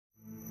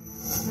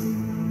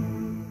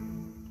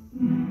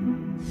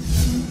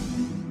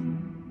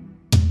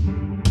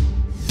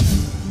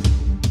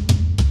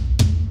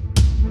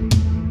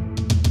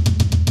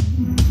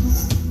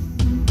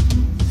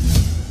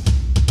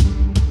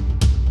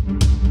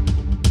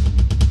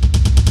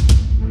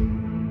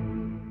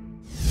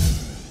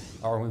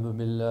أعوذ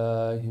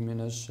بالله من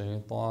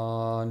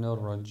الشيطان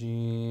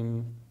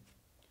الرجيم.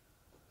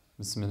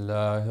 بسم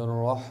الله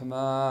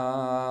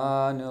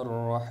الرحمن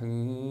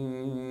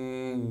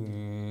الرحيم.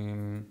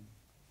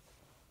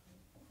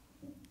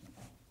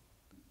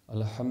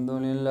 الحمد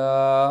لله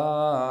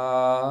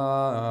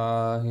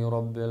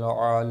رب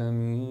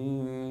العالمين،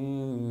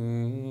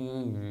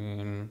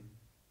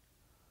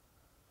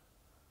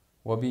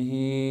 وبه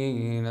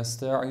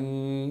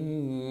نستعين،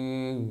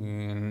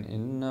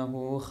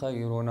 إنه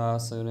خير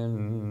ناصر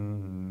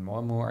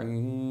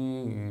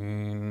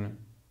ومعين،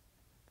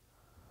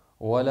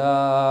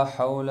 ولا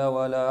حول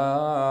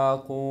ولا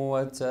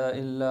قوة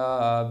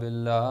إلا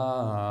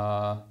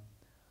بالله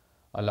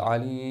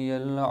العلي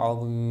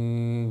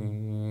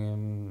العظيم.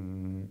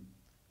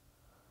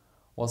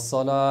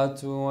 والصلاة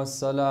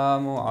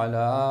والسلام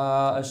على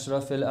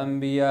أشرف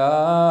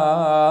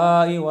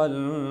الأنبياء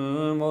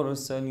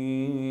والمرسلين،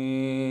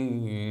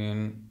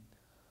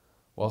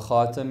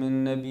 وخاتم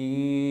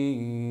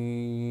النبيين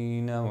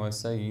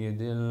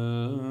وسيد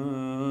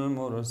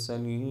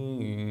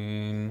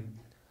المرسلين،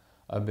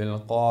 أبي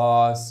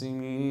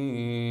القاسم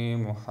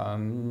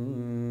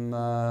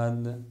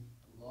محمد.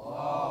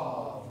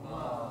 اللهم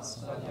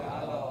صل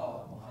على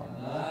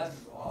محمد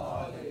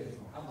وآل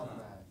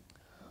محمد.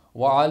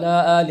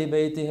 وعلى آل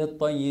بيته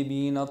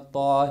الطيبين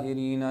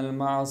الطاهرين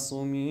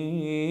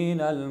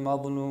المعصومين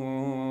المظلومين،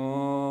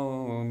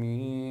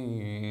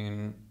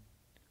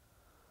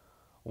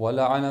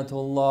 ولعنة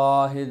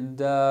الله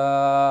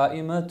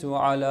الدائمة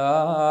على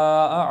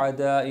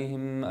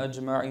أعدائهم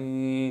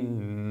أجمعين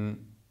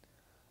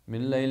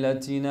من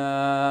ليلتنا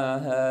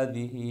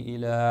هذه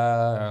إلى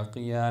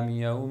قيام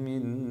يوم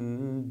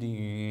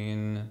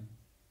الدين.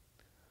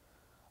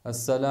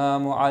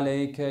 السلام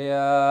عليك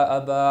يا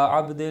أبا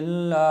عبد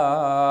الله،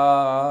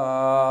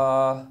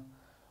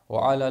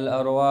 وعلى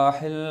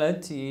الأرواح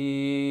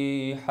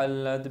التي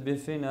حلت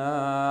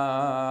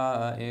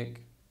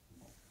بفنائك.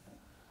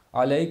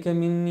 عليك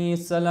مني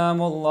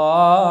سلام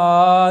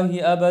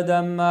الله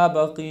أبدا ما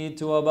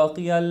بقيت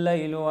وبقي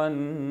الليل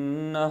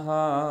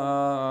والنهار،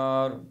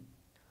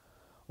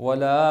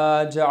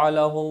 ولا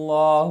جعله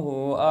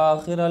الله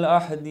آخر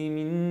العهد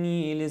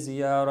مني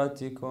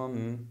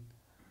لزيارتكم.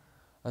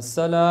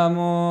 السلام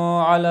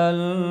على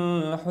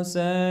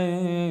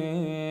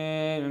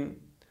الحسين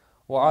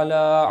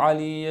وعلى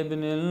علي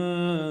بن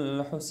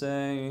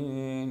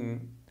الحسين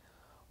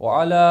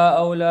وعلى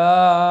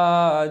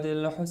أولاد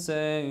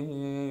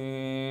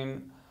الحسين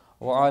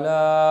وعلى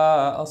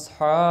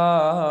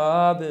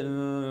أصحاب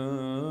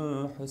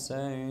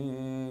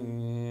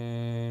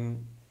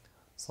الحسين.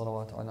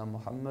 صلوات على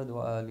محمد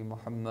وآل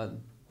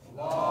محمد.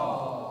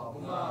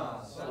 اللهم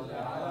صل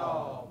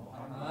على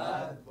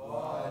محمد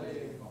وآل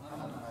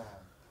محمد.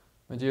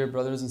 My dear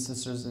brothers and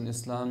sisters in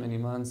Islam and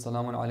Iman,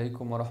 Assalamu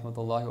alaikum wa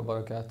rahmatullahi wa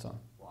barakatuh.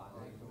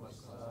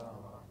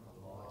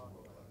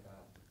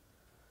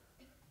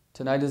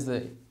 Tonight is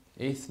the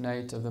 8th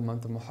night of the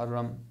month of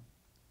Muharram,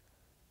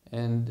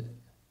 and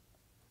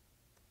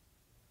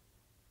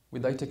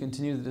we'd like to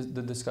continue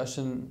the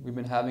discussion we've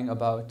been having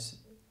about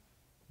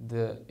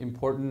the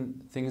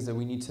important things that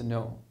we need to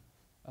know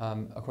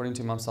according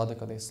to Imam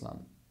Sadiq alayhi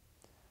salam.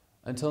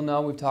 Until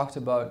now we've talked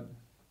about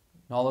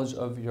knowledge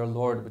of your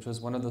Lord, which was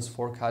one of those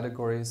 4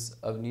 categories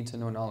of need to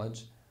know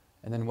knowledge,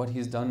 and then what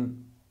He's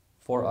done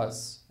for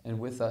us and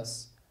with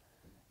us.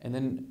 And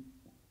then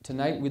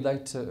tonight we'd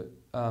like to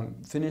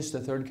finish the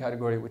 3rd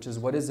category, which is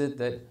what is it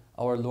that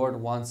our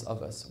Lord wants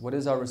of us? What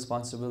is our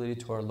responsibility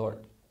to our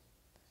Lord?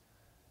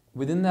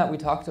 Within that we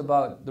talked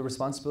about the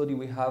responsibility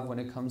we have when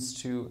it comes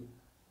to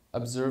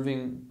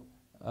observing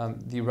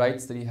the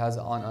rights that He has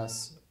on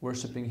us,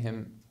 worshipping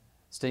Him,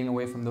 staying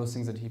away from those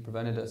things that He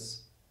prevented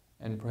us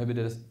and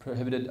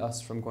prohibited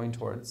us from going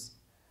towards.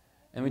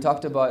 And we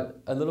talked about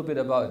a little bit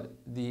about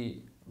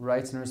the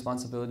rights and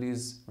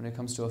responsibilities when it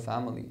comes to a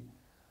family.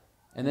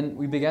 And then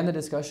we began the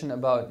discussion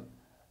about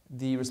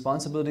the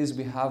responsibilities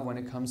we have when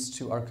it comes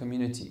to our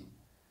community,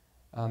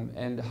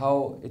 and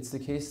how it's the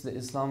case that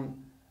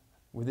Islam,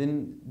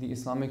 within the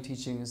Islamic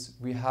teachings,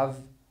 we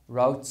have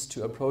routes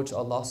to approach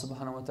Allah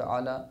subhanahu wa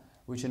ta'ala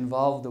which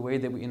involve the way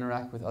that we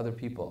interact with other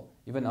people,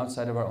 even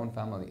outside of our own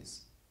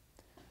families.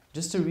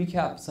 Just to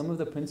recap, some of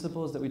the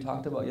principles that we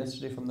talked about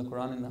yesterday from the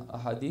Quran and the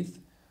Hadith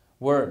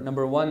were,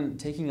 number 1,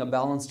 taking a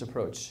balanced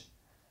approach,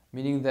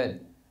 meaning that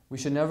we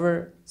should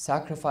never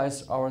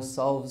sacrifice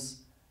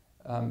ourselves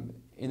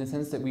in the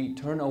sense that we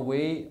turn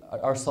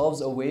ourselves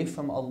away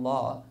from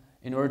Allah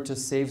in order to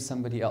save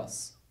somebody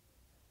else.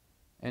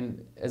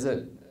 And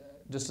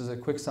just as a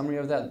quick summary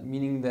of that,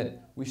 meaning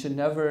that we should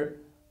never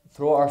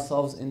throw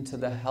ourselves into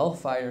the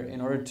hellfire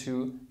in order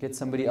to get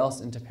somebody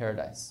else into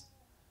paradise.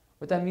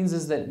 What that means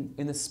is that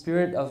in the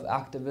spirit of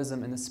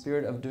activism, in the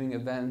spirit of doing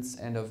events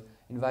and of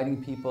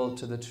inviting people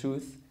to the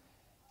truth,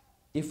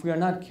 if we are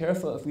not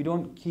careful, if we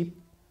don't keep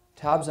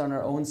tabs on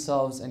our own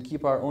selves and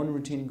keep our own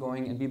routine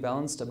going and be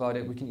balanced about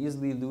it, we can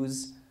easily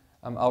lose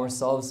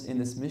ourselves in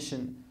this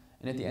mission.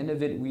 And at the end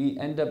of it, we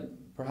end up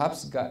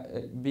perhaps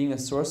being a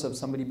source of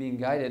somebody being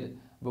guided,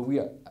 but we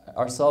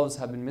ourselves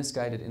have been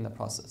misguided in the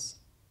process.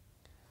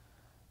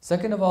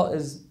 Second of all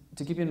is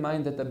to keep in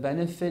mind that the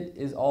benefit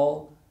is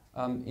all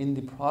in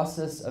the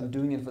process of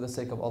doing it for the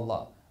sake of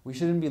Allah. We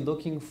shouldn't be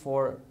looking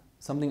for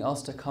something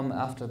else to come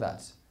after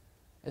that.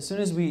 As soon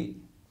as we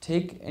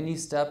take any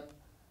step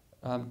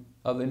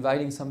of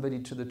inviting somebody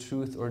to the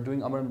truth, or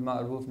doing amr bil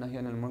ma'ruf, nahy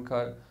anil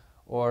munkar,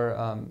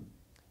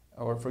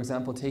 or for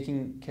example,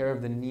 taking care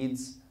of the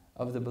needs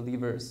of the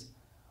believers,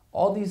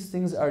 all these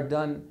things are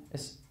done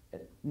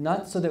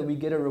not so that we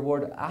get a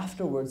reward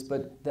afterwards,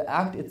 but the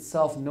act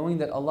itself, knowing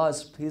that Allah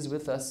is pleased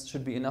with us,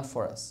 should be enough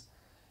for us.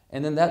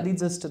 And then that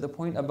leads us to the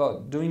point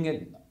about doing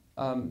it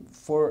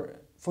for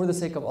the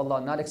sake of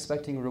Allah, not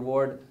expecting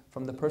reward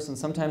from the person.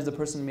 Sometimes the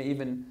person may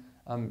even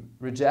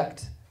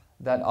reject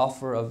that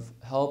offer of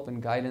help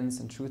and guidance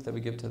and truth that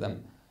we give to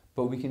them,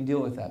 but we can deal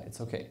with that.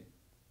 It's okay.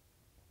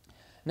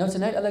 Now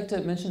tonight I'd like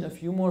to mention a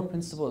few more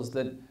principles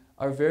that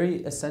are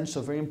very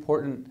essential, very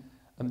important,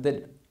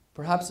 that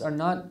perhaps are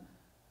not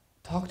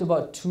talked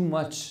about too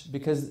much,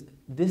 because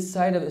this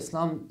side of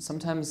Islam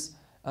sometimes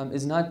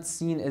is not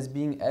seen as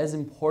being as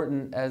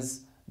important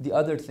as the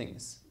other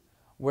things.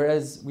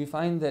 Whereas we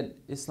find that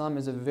Islam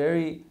is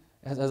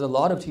has a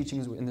lot of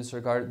teachings in this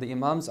regard. The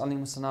Imams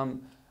ﷺ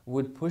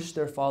would push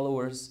their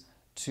followers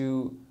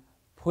to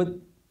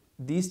put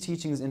these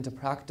teachings into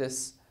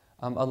practice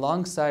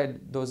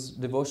alongside those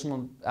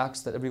devotional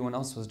acts that everyone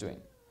else was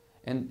doing.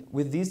 And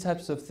with these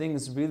types of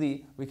things,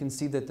 really, we can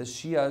see that the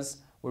Shias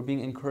were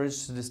being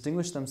encouraged to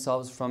distinguish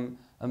themselves from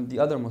the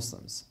other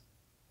Muslims.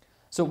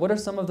 So what are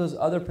some of those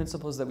other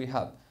principles that we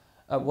have?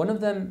 One of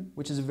them,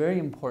 which is very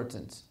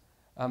important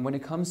when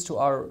it comes to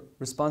our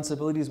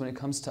responsibilities, when it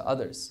comes to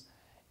others,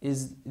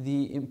 is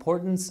the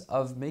importance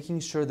of making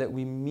sure that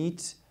we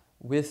meet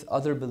with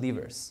other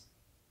believers.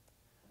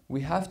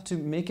 We have to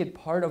make it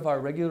part of our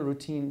regular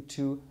routine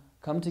to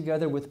come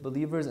together with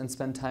believers and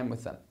spend time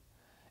with them.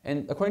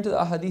 And according to the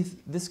ahadith,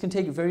 this can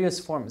take various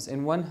forms.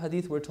 In one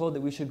hadith, we're told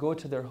that we should go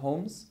to their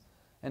homes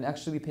and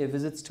actually pay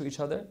visits to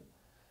each other.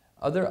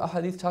 Other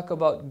ahadith talk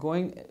about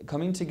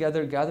coming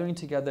together, gathering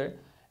together,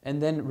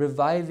 and then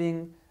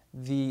reviving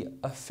the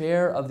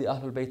affair of the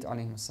Ahlul Bayt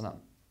alayhim salam.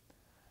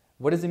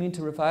 What does it mean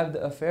to revive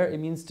the affair? It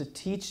means to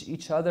teach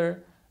each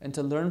other and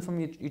to learn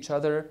from each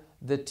other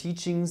the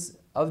teachings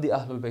of the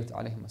Ahlul Bayt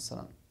alayhim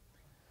salam.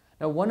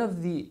 Now,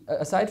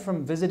 aside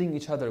from visiting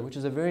each other, which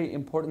is a very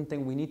important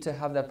thing, we need to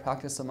have that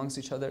practice amongst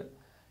each other.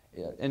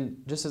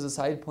 And just as a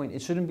side point,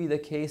 it shouldn't be the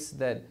case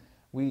that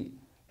we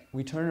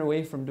turn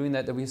away from doing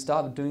that we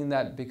stop doing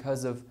that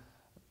because of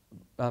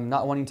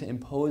not wanting to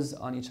impose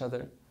on each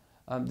other.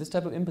 This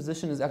type of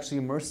imposition is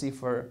actually mercy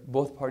for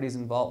both parties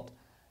involved.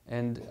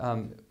 And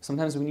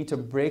sometimes we need to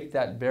break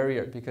that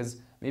barrier,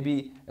 because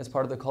maybe as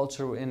part of the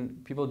culture we're in,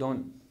 people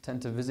don't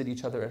tend to visit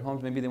each other at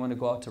homes. Maybe they want to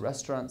go out to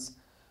restaurants.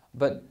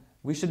 But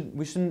we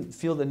shouldn't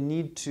feel the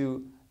need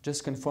to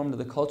just conform to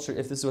the culture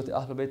if this is what the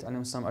Ahlul Bayt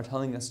ﷺ are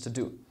telling us to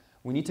do.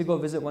 We need to go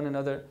visit one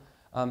another,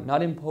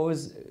 not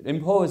impose,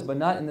 but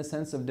not in the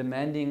sense of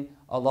demanding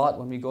a lot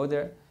when we go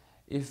there.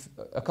 If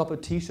a cup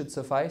of tea should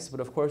suffice, but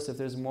of course if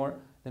there's more,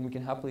 then we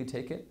can happily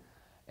take it.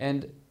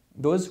 And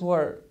those who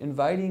are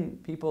inviting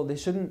people, they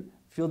shouldn't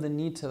feel the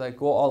need to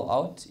go all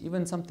out.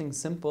 Even something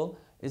simple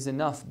is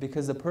enough,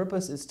 because the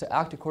purpose is to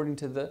act according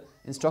to the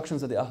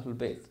instructions of the Ahlul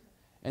Bayt.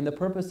 And the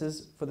purpose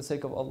is for the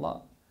sake of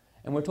Allah.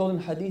 And we're told in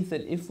hadith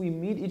that if we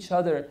meet each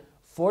other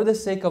for the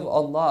sake of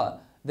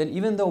Allah, then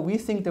even though we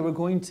think that we're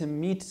going to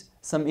meet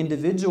some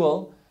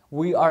individual,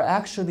 we are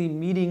actually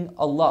meeting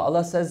Allah.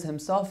 Allah says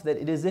Himself that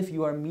it is as if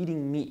you are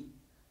meeting me.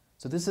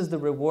 So this is the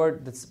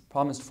reward that's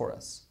promised for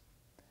us.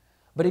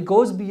 But it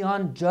goes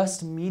beyond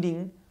just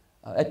meeting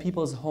at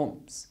people's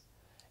homes.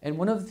 And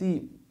one of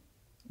the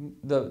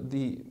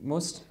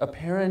most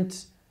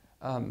apparent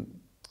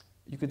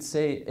you could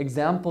say,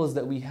 examples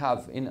that we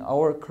have in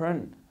our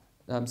current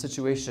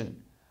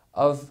situation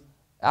of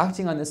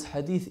acting on this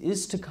hadith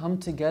is to come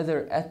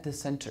together at the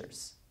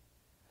centers.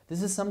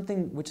 This is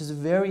something which is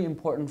very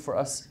important for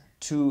us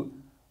to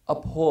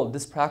uphold,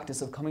 this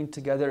practice of coming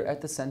together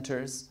at the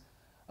centers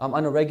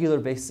on a regular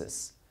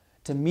basis,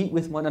 to meet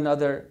with one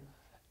another,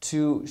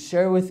 to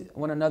share with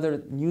one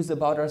another news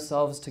about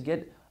ourselves, to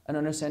get an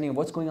understanding of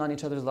what's going on in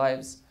each other's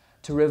lives,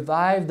 to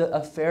revive the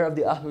affair of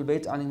the Ahlul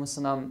Bayt alayhim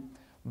salam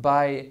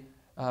by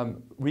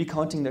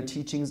recounting their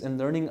teachings and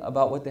learning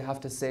about what they have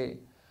to say,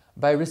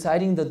 by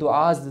reciting the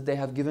du'as that they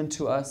have given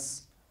to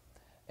us,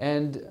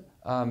 and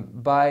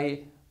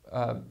by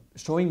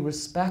showing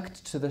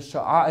respect to the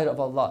sha'a'ir of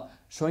Allah,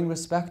 showing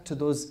respect to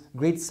those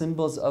great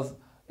symbols of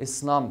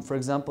Islam. For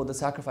example, the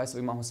sacrifice of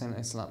Imam Hussein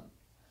alayhi salam.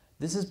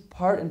 This is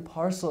part and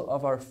parcel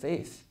of our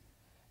faith.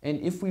 And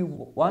if we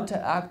want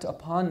to act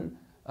upon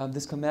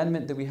this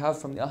commandment that we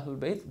have from the Ahlul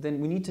Bayt, then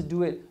we need to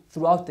do it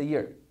throughout the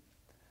year.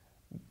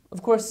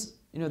 Of course,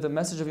 the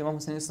message of Imam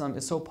Hussein Islam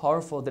is so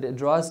powerful that it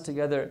draws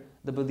together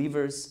the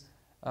believers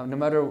no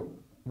matter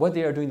what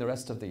they are doing the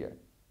rest of the year.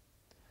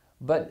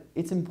 But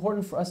it's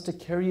important for us to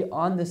carry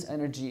on this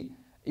energy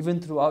even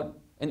throughout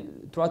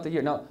the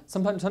year. Now,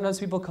 sometimes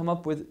people come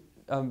up with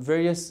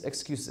various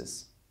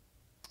excuses.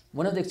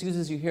 One of the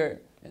excuses you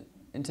hear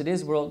in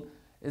today's world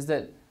is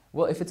that,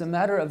 well, if it's a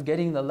matter of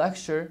getting the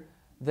lecture,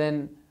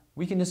 then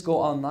we can just go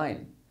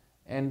online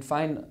and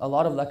find a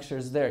lot of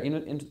lectures there.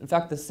 In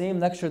fact, the same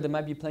lecture that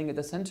might be playing at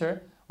the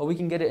center, well, we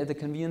can get it at the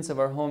convenience of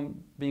our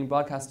home being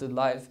broadcasted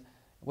live.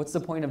 What's the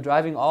point of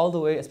driving all the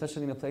way,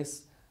 especially in a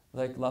place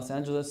like Los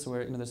Angeles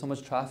where there's so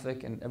much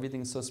traffic and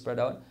everything's so spread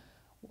out?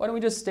 Why don't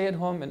we just stay at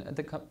home and at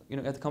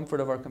the comfort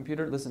of our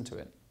computer, listen to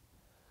it?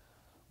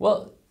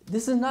 Well,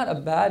 this is not a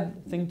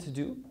bad thing to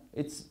do.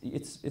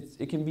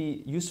 It can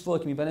be useful, it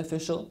can be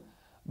beneficial,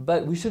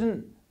 but we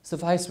shouldn't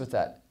suffice with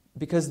that,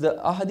 because the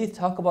ahadith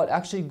talk about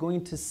actually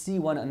going to see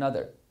one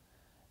another.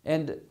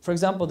 And for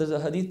example, there's a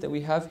hadith that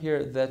we have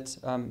here that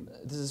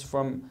this is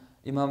from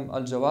Imam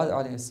al-Jawad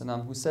alayhi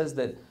salam, who says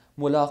that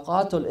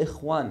mulaqatul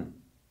ikhwan,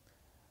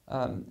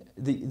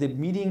 the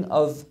meeting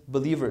of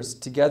believers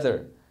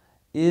together,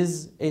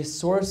 is a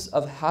source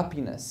of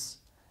happiness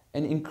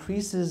and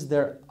increases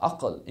their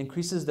aql,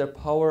 increases their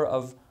power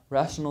of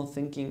rational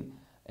thinking,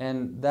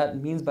 and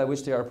that means by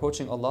which they are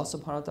approaching Allah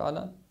subhanahu wa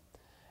ta'ala.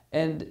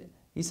 And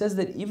he says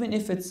that even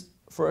if it's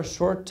for a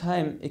short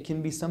time, it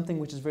can be something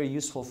which is very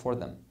useful for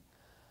them.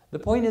 The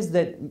point is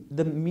that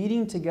the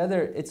meeting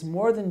together, it's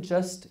more than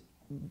just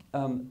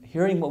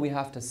hearing what we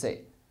have to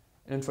say.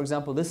 And for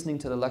example, listening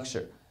to the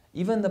lecture.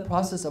 Even the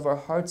process of our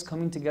hearts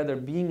coming together,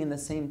 being in the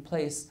same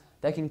place,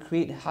 that can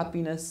create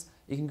happiness,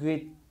 it can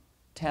create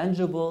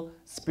tangible,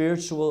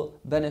 spiritual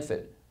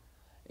benefit.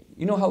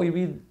 You know how we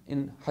read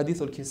in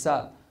Hadith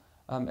al-Kisa,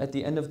 at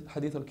the end of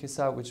Hadith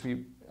al-Kisa, which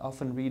we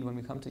often read when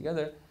we come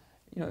together,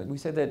 we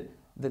say that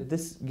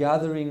this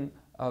gathering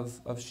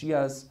of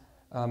Shias,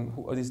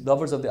 who are these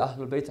lovers of the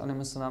Ahlul Bayt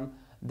alayhim salam,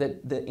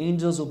 that the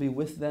angels will be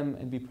with them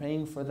and be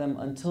praying for them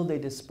until they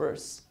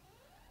disperse.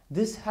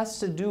 This has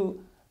to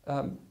do,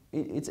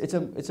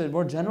 it's a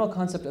more general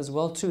concept as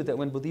well too, that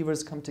when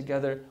believers come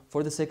together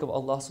for the sake of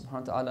Allah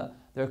subhanahu wa ta'ala,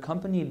 they're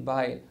accompanied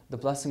by the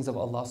blessings of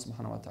Allah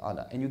subhanahu wa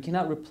ta'ala. And you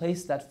cannot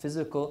replace that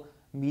physical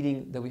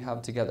meeting that we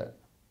have together.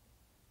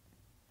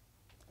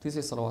 Please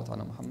say salawat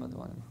ala Muhammad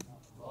wa ala Muhammad.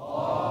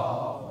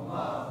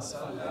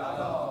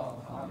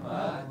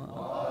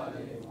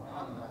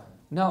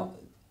 Now,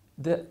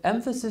 the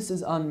emphasis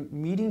is on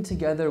meeting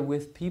together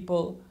with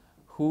people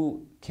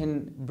who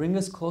can bring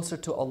us closer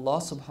to Allah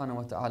subhanahu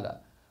wa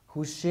ta'ala,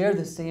 who share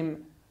the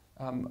same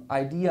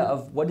idea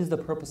of what is the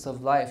purpose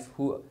of life,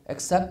 who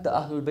accept the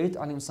Ahlul Bayt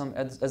alayhim salam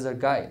as their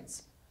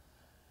guides.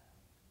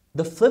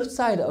 The flip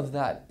side of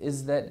that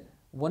is that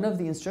one of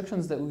the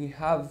instructions that we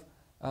have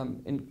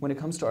when it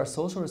comes to our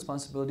social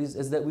responsibilities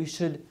is that we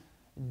should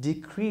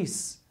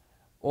decrease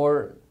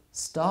or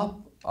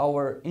stop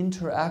our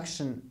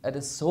interaction at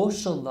a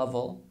social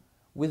level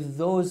with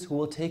those who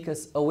will take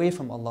us away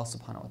from Allah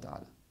subhanahu wa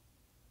ta'ala.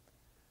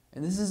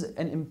 And this is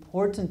an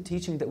important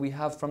teaching that we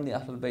have from the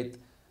Ahlul Bayt.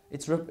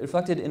 It's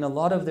reflected in a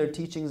lot of their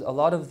teachings, a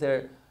lot of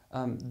their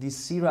the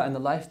seerah and the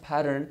life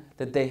pattern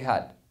that they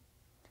had.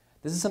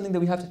 This is something that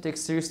we have to take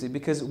seriously,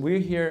 because we're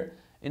here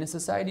in a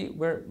society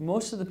where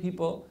most of the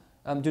people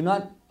do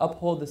not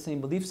uphold the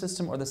same belief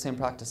system or the same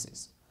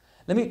practices.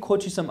 Let me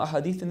quote you some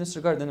ahadith in this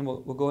regard, then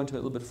we'll go into it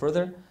a little bit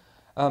further.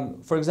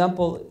 For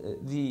example,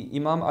 the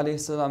Imam alayhi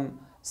salam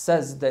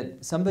says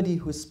that somebody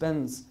who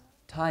spends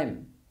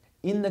time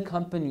in the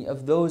company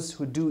of those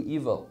who do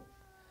evil,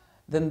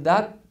 then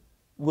that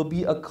will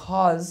be a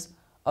cause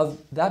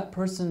of that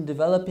person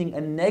developing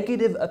a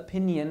negative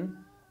opinion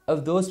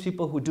of those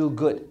people who do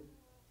good.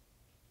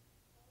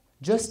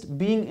 Just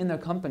being in their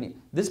company.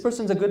 This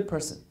person's a good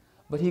person,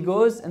 but he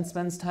goes and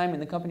spends time in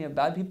the company of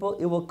bad people,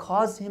 it will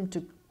cause him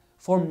to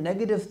form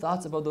negative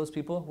thoughts about those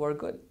people who are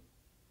good.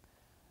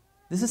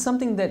 This is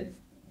something that,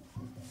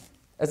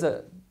 as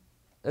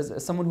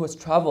someone who has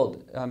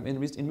traveled in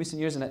recent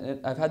years,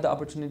 and I've had the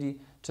opportunity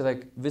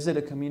to visit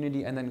a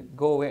community and then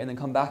go away and then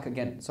come back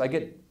again. So I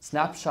get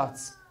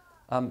snapshots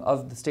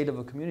of the state of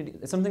a community.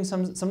 It's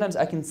sometimes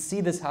I can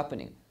see this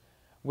happening,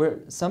 where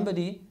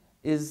somebody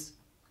is,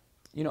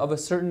 of a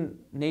certain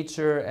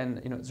nature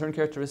and certain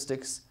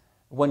characteristics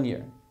 1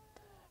 year,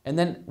 and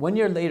then 1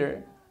 year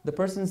later, the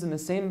person's in the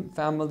same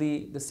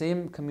family, the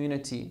same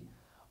community,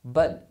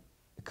 but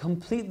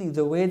completely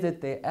the way that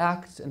they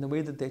act and the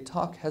way that they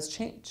talk has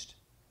changed.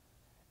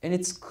 And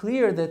it's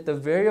clear that the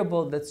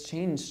variable that's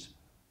changed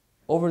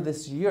over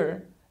this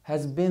year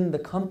has been the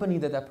company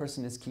that that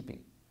person is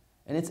keeping.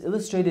 And it's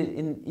illustrated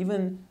in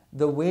even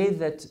the way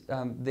that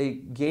they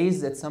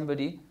gaze at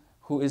somebody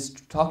who is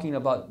talking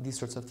about these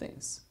sorts of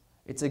things.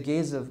 It's a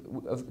gaze it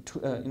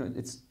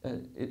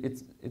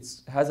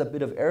has a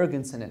bit of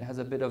arrogance in it, has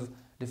a bit of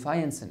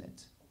defiance in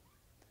it.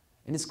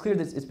 And it's clear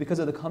that it's because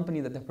of the company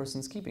that the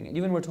person's keeping. And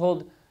even we're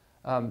told,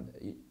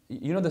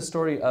 the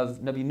story of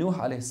Nabi Nuh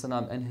alayhi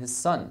salam and his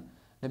son.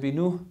 Nabi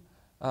Nuh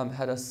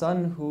had a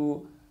son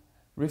who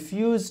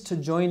refused to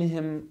join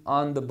him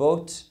on the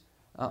boat,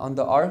 on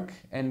the ark,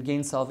 and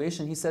gain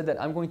salvation. He said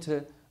that I'm going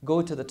to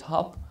go to the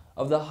top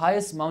of the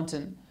highest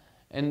mountain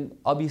and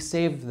I'll be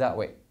saved that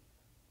way.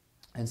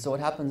 And so what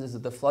happens is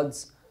that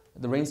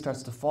the rain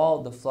starts to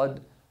fall, the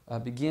flood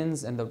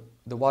begins, and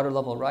the water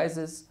level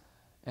rises,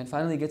 and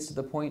finally gets to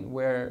the point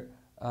where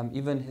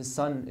even his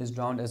son is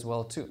drowned as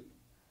well too.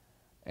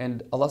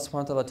 And Allah subhanahu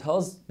wa ta'ala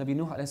tells Nabi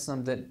Nuh alayhi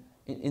salam that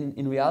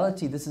in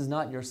reality this is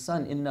not your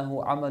son. إِنَّهُ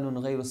عَمَلٌ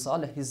غَيْرُ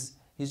صَالِحٍ.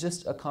 He's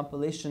just a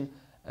compilation,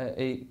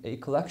 a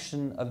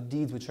collection of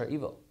deeds which are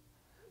evil.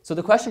 So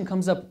the question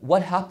comes up,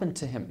 what happened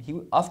to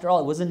him? After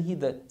all, wasn't he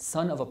the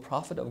son of a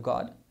prophet of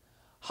God?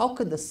 How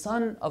could the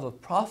son of a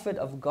prophet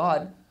of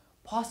God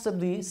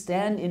possibly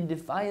stand in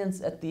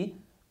defiance at the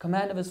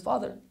command of his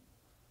father?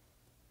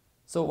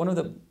 So one of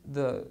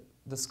the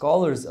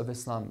scholars of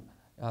Islam,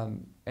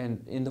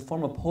 and in the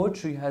form of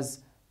poetry,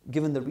 has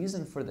given the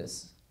reason for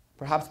this,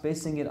 perhaps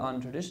basing it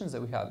on traditions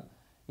that we have.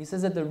 He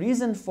says that the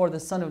reason for the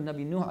son of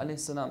Nabi Nuh alayhi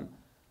salam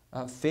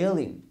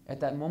failing at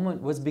that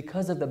moment was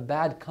because of the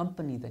bad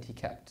company that he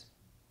kept.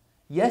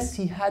 Yes,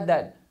 he had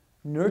that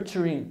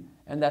nurturing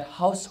and that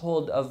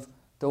household of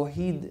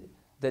Tawheed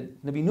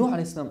that Nabi Nuh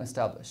alayhi salam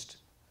established.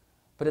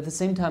 But at the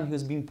same time, he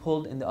was being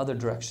pulled in the other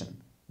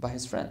direction by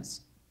his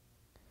friends.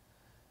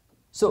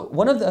 So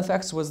one of the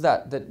effects was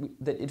that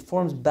it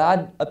forms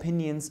bad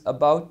opinions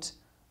about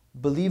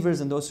believers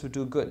and those who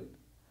do good.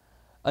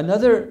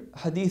 Another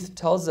hadith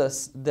tells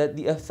us that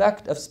the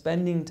effect of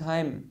spending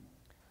time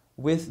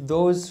with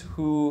those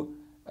who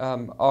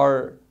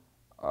are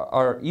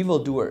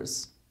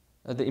evildoers.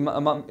 The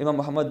Imam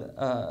Muhammad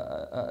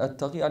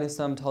at-Taqi alayhi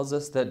salam tells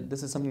us that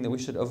this is something that we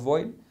should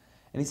avoid.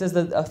 And he says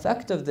that the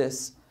effect of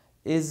this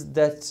is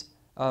that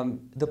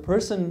the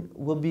person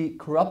will be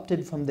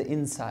corrupted from the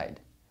inside.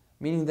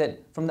 Meaning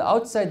that from the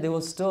outside they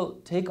will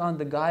still take on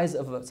the guise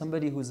of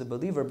somebody who's a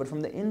believer, but from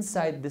the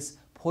inside this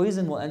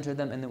poison will enter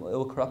them and it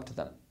will corrupt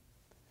them.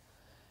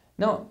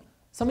 Now,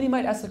 somebody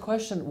might ask the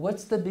question,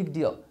 what's the big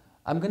deal?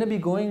 I'm going to be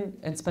going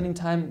and spending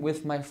time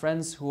with my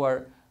friends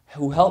who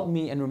help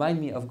me and remind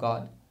me of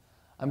God.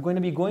 I'm going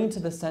to be going to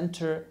the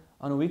center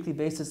on a weekly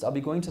basis. I'll be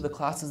going to the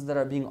classes that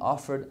are being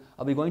offered.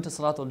 I'll be going to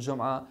Salatul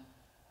Jum'ah.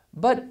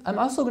 But I'm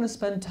also going to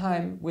spend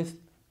time with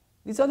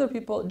these other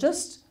people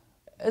just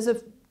as a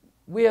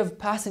way of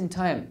passing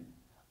time.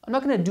 I'm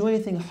not going to do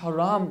anything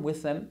haram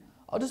with them.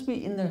 I'll just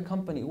be in their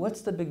company.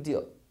 What's the big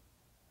deal?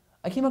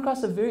 I came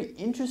across a very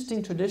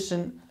interesting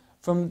tradition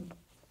from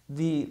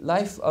the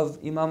life of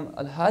Imam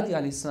al-Hadi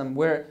alayhi salam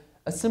where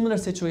a similar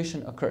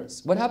situation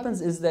occurs. What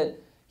happens is that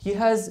he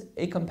has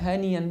a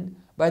companion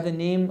by the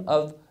name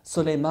of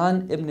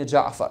Sulaiman ibn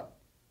Ja'far.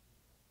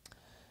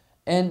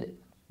 And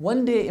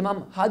one day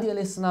Imam Hadi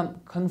alayhi salam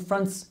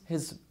confronts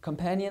his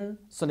companion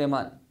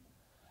Sulaiman. And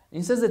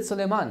he says that,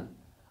 Sulaiman,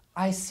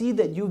 I see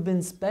that you've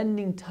been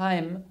spending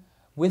time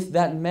with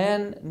that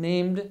man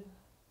named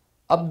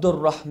Abdul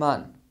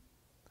Rahman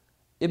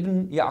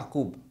ibn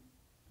Ya'qub.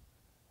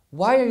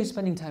 Why are you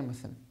spending time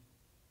with him?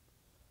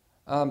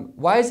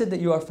 Why is it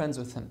that you are friends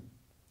with him?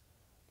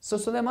 So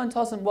Sulaiman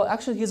tells him, well,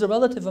 actually he's a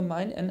relative of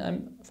mine and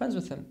I'm friends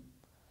with him.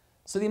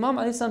 So the Imam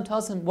alayhi salam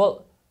tells him,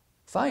 well,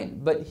 fine,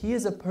 but he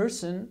is a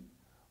person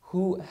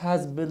who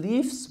has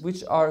beliefs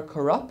which are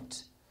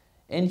corrupt,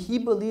 and he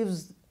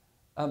believes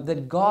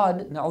that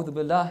God, na'udhu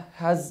billah,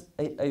 has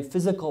a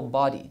physical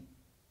body.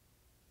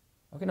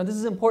 Okay, now this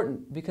is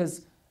important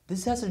because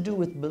this has to do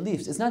with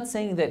beliefs. It's not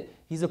saying that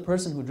he's a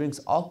person who drinks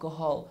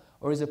alcohol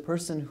or is a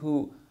person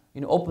who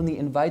openly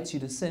invites you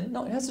to sin.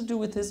 No, it has to do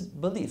with his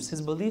beliefs.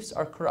 His beliefs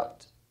are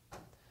corrupt.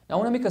 Now I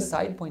want to make a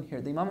side point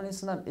here. The Imam alayhi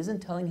salam isn't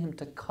telling him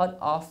to cut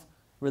off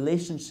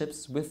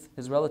relationships with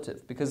his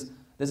relative, because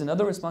there's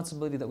another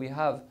responsibility that we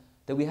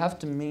have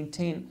to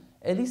maintain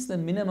at least the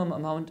minimum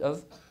amount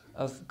of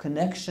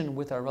connection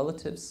with our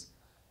relatives.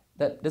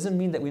 That doesn't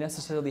mean that we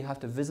necessarily have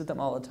to visit them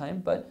all the time,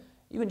 but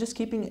even just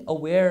keeping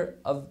aware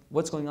of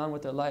what's going on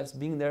with their lives,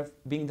 being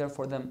there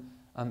for them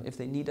if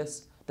they need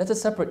us. That's a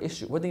separate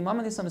issue. What the Imam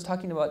alayhi salam is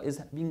talking about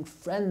is being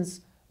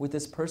friends with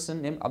this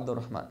person named Abdul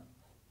Rahman.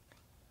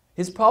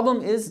 His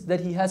problem is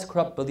that he has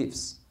corrupt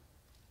beliefs.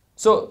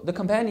 So the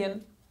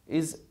companion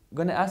is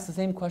going to ask the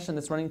same question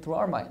that's running through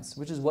our minds,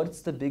 which is,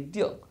 what's the big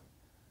deal?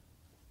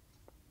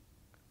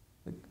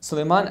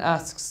 Sulaiman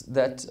asks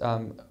that,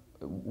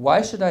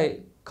 why should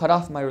I cut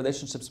off my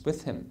relationships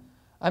with him?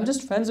 I'm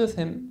just friends with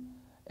him,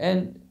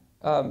 and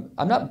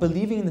I'm not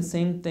believing the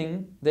same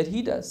thing that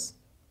he does.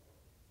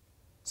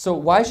 So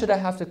why should I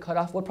have to cut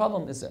off? What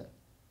problem is there?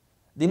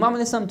 The Imam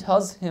alayhi salam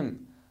tells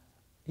him,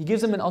 he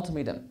gives him an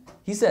ultimatum.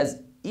 He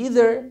says,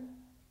 either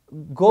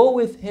go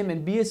with him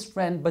and be his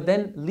friend, but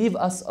then leave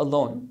us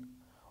alone,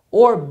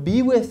 or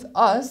be with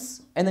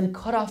us and then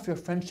cut off your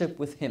friendship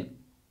with him.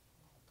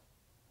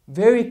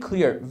 Very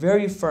clear,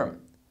 very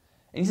firm.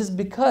 And he says,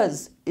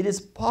 because it is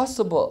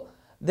possible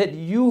that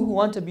you who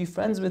want to be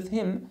friends with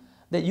him,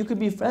 that you could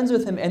be friends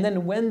with him, and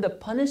then when the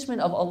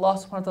punishment of Allah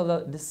subhanahu wa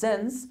ta'ala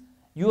descends,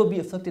 you will be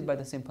afflicted by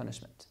the same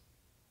punishment.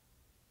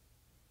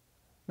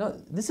 Now,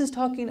 this is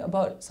talking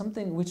about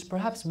something which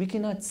perhaps we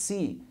cannot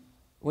see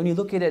when you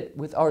look at it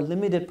with our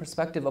limited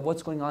perspective of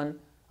what's going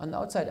on the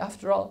outside.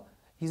 After all,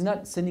 he's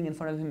not sitting in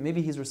front of him.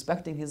 Maybe he's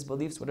respecting his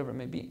beliefs, whatever it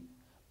may be.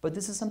 But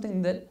this is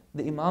something that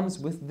the Imams,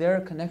 with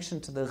their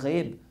connection to the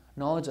ghaib,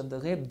 knowledge of the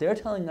ghaib, they're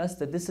telling us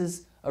that this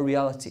is a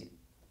reality.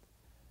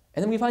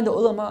 And then we find the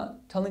ulama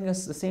telling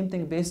us the same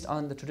thing based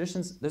on the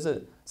traditions. There's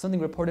something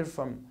reported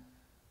from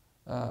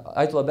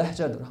Ayatollah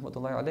Bahjad,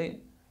 rahmatullahi alayh.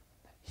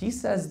 He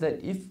says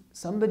that if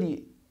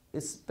somebody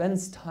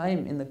spends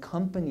time in the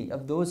company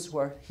of those who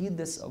are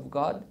heedless of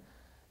God,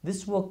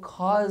 this will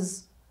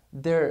cause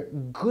their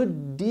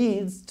good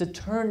deeds to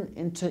turn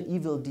into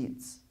evil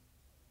deeds.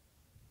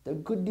 Their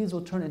good deeds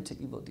will turn into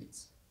evil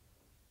deeds.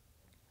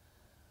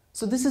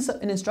 So this is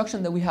an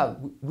instruction that we have.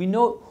 We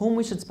know whom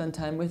we should spend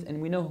time with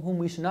and we know whom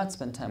we should not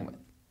spend time with.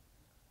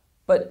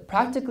 But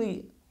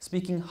practically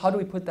speaking, how do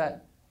we put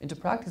that into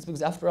practice?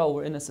 Because after all,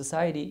 we're in a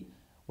society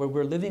where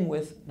we're living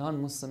with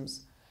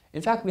non-Muslims.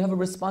 In fact, we have a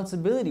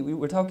responsibility. We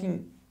were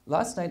talking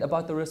last night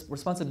about the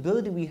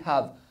responsibility we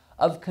have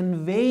of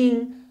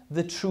conveying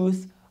the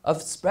truth,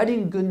 of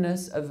spreading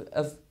goodness,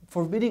 of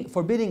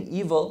forbidding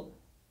evil.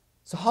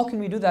 So how can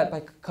we do that?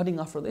 By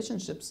cutting off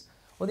relationships?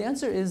 Well, the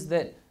answer is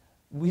that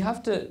we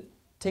have to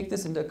take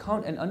this into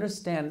account and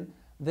understand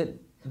that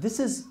this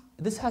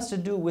has to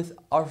do with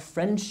our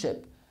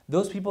friendship,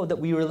 those people that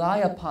we rely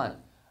upon,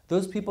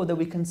 those people that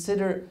we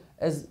consider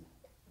as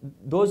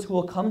those who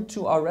will come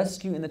to our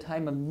rescue in the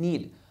time of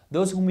need,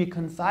 those whom we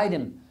confide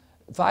in,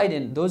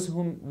 those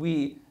whom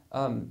we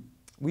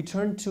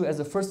turn to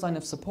as a first line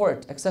of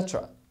support,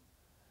 etc.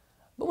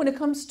 But when it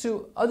comes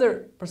to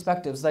other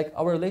perspectives, like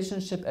our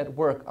relationship at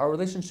work, our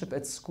relationship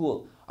at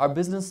school, our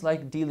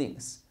business-like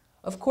dealings,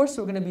 of course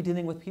we're going to be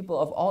dealing with people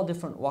of all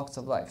different walks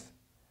of life.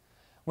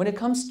 When it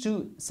comes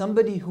to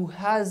somebody who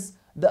has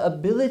the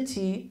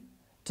ability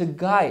to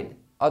guide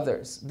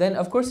others, then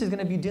of course he's going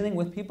to be dealing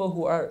with people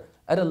who are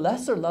at a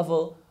lesser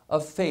level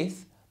of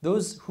faith,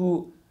 those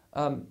who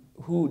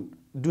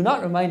do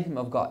not remind him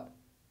of God.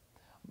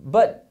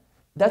 But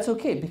that's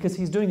okay, because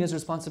he's doing his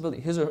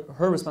responsibility, his or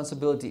her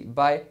responsibility,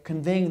 by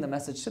conveying the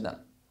message to them.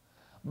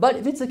 But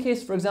if it's the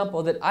case, for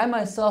example, that I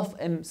myself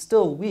am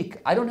still weak,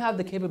 I don't have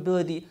the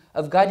capability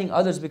of guiding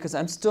others because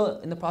I'm still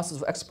in the process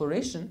of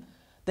exploration,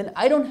 then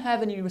I don't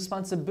have any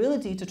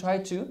responsibility to try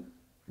to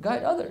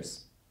guide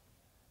others.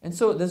 And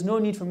so there's no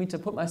need for me to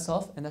put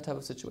myself in that type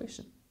of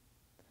situation.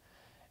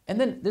 And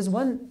then there's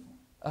one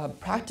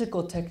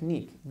practical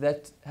technique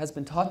that has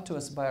been taught to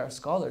us by our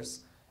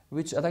scholars,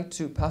 which I'd like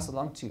to pass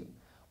along to you.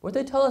 What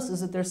they tell us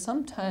is that there's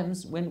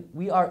sometimes when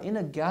we are in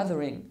a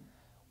gathering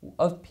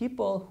of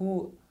people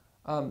who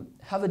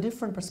have a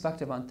different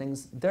perspective on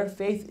things, their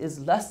faith is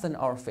less than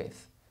our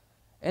faith.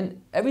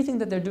 And everything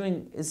that they're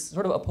doing is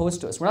sort of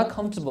opposed to us. We're not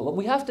comfortable, but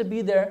we have to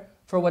be there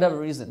for whatever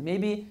reason.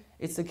 Maybe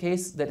it's the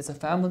case that it's a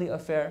family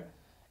affair,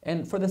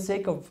 and for the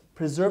sake of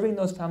preserving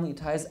those family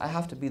ties, I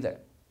have to be there.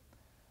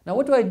 Now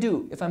what do I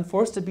do if I'm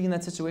forced to be in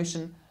that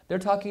situation? They're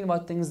talking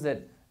about things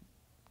that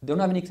don't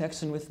have any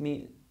connection with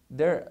me.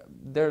 Their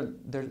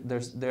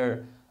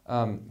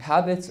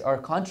habits are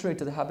contrary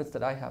to the habits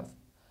that I have.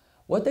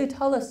 What they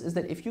tell us is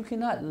that if you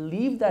cannot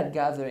leave that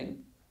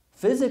gathering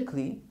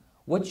physically,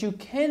 what you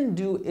can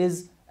do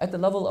is, at the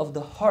level of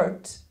the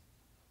heart,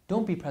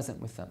 don't be present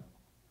with them.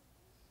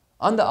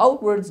 On the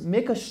outwards,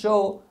 make a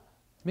show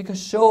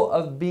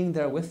of being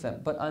there with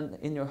them, but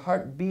in your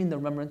heart, be in the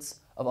remembrance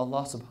of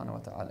Allah subhanahu wa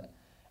ta'ala.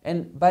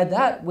 And by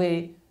that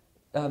way,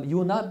 you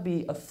will not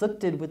be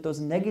afflicted with those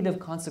negative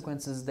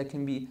consequences that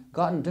can be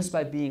gotten just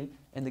by being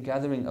in the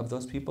gathering of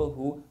those people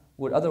who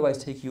would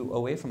otherwise take you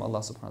away from Allah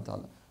subhanahu wa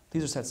ta'ala.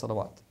 Please recite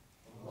salawat.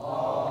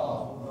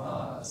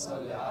 Allahumma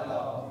salli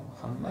ala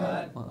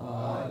Muhammad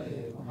wa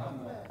ali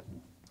Muhammad.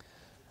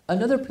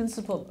 Another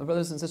principle,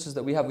 brothers and sisters,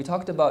 that we have, we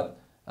talked about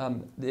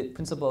the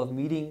principle of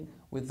meeting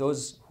with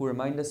those who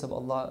remind us of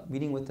Allah,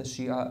 meeting with the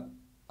Shia,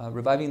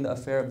 reviving the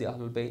affair of the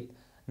Ahlul Bayt,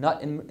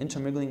 not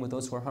intermingling with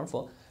those who are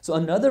harmful. So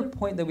another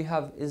point that we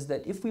have is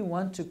that if we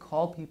want to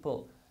call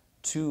people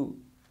to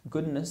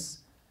goodness,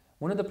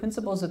 one of the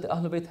principles that the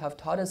Ahlul Bayt have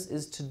taught us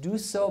is to do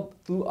so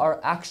through our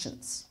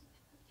actions.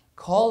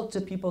 Call to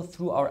people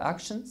through our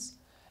actions.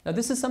 Now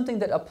this is something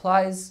that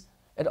applies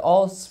at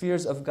all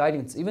spheres of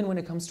guidance. Even when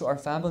it comes to our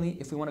family,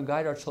 if we want to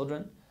guide our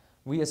children,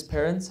 we as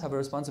parents have a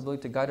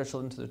responsibility to guide our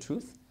children to the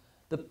truth.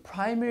 The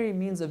primary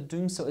means of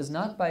doing so is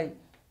not by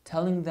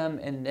telling them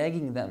and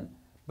nagging them,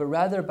 but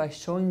rather by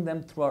showing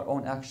them through our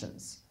own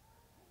actions.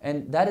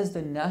 And that is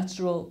the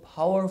natural,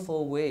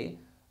 powerful way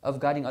of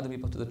guiding other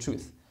people to the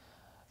truth.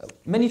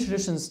 Many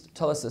traditions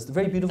tell us this,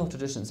 very beautiful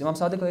traditions. Imam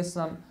Sadiq alayhi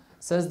salam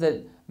says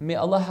that, may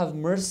Allah have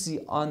mercy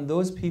on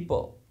those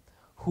people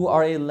who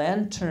are a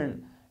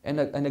lantern and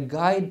a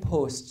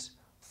guidepost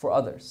for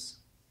others.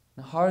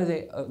 Now, how are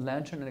they a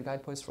lantern and a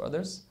guidepost for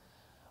others?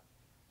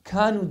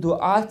 كَانُوا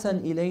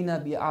دُعَاةً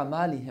إِلَيْنَا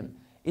بِأَعْمَالِهِمْ.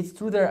 It's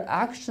through their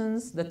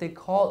actions that they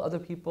call other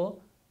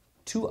people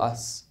to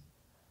us.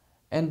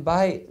 And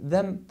by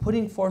them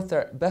putting forth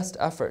their best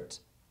effort.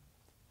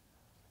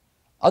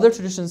 Other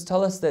traditions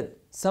tell us that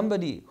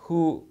somebody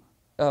who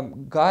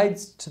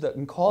guides to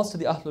and calls to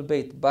the Ahlul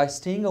Bayt by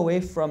staying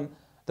away from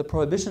the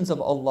prohibitions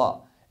of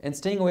Allah and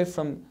staying away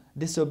from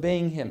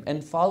disobeying Him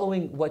and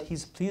following what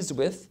He's pleased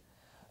with,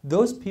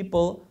 those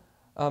people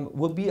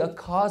will be a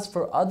cause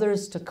for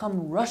others to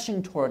come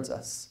rushing towards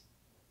us.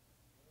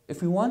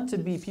 If we want to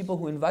be people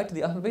who invite to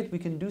the Ahlul Bayt, we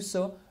can do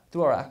so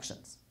through our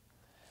actions.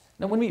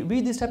 Now, when we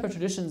read these type of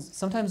traditions,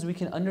 sometimes we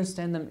can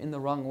understand them in the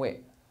wrong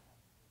way.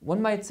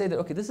 One might say that,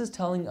 okay, this is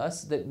telling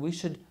us that we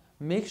should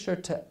make sure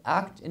to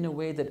act in a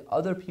way that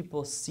other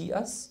people see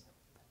us,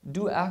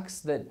 do acts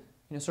that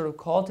sort of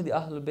call to the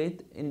Ahlul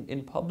Bayt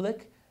in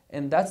public,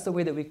 and that's the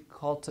way that we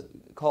call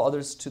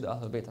others to the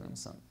Ahlul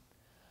Bayt.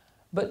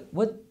 But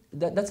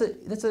that's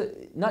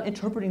not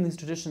interpreting these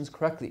traditions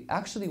correctly.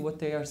 Actually, what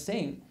they are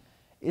saying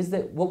is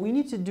that what we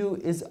need to do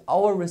is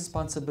our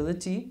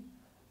responsibility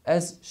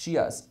as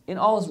Shias in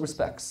all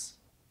respects.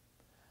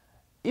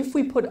 If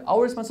we put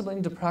our responsibility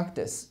into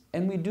practice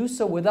and we do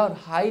so without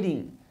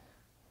hiding,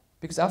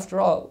 because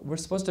after all, we're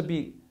supposed to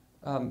be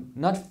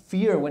not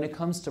fear when it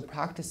comes to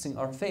practicing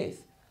our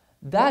faith,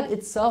 that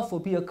itself will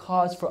be a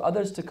cause for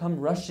others to come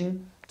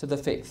rushing to the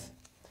faith.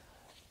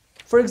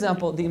 For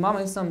example, the Imam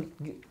Islam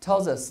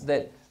tells us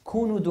that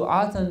كُونُوا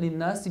دُعَاةً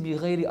لِلنَّاسِ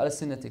بِغَيْرِ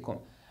أَلْسِنَتِكُمْ.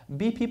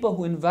 Be people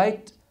who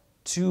invite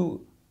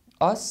to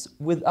us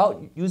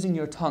without using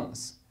your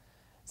tongues,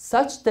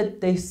 such that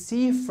they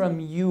see from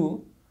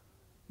you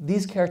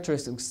these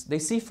characteristics. They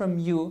see from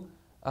you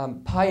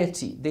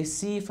piety. They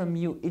see from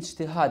you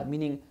ijtihad,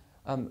 meaning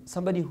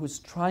somebody who's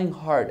trying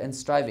hard and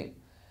striving.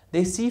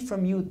 They see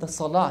from you the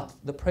salat,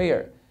 the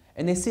prayer,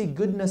 and they see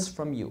goodness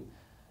from you.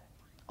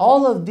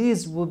 All of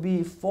these will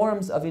be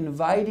forms of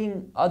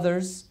inviting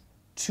others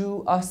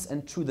to us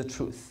and to the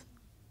truth.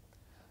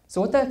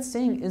 So what that's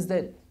saying is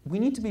that we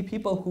need to be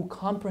people who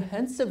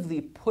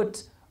comprehensively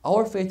put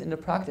our faith into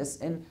practice,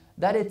 and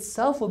that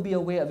itself will be a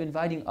way of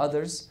inviting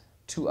others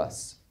to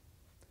us.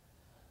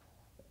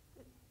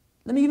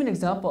 Let me give an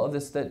example of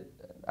this that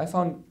I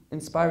found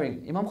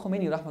inspiring. Imam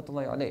Khomeini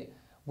rahmatullahi alayh,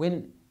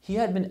 when he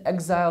had been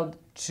exiled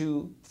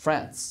to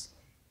France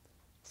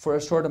for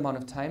a short amount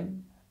of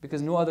time,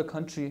 because no other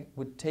country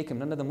would take him,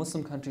 none of the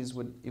Muslim countries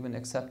would even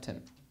accept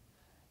him.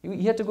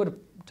 He had to go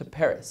to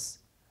Paris.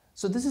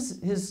 So this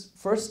is his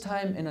first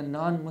time in a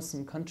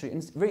non-Muslim country.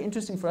 And it's very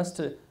interesting for us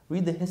to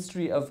read the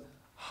history of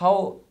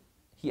how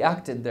he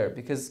acted there,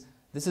 because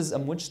this is a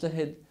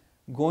mujtahid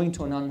going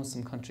to a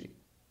non-Muslim country.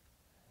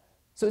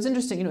 So it's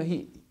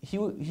interesting,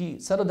 he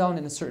settled down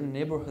in a certain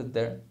neighborhood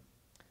there.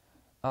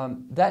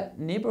 That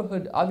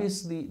neighborhood,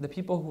 obviously, the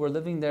people who were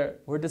living there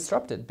were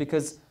disrupted,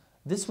 because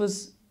this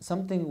was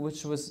something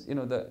which was,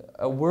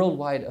 a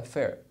worldwide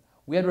affair.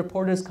 We had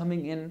reporters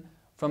coming in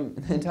from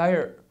the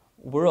entire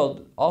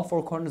world, all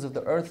four corners of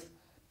the earth,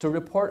 to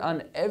report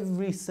on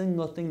every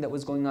single thing that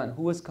was going on,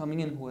 who was coming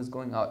in, who was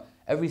going out,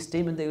 every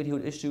statement that he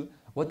would issue,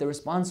 what the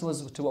response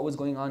was to what was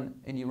going on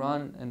in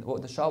Iran and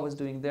what the Shah was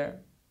doing there.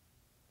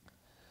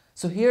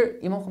 So here,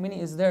 Imam Khomeini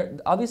is there.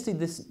 Obviously,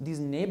 these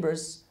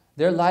neighbors,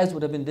 their lives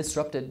would have been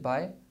disrupted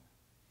by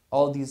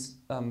all these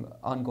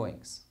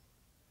ongoings.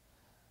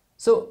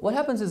 So what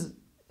happens is,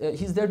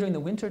 he's there during the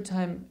winter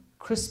time,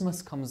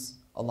 Christmas comes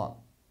along.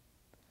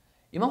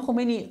 Imam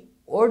Khomeini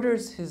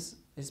orders his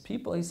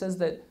people, he says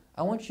that,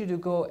 I want you to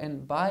go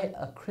and buy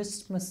a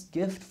Christmas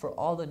gift for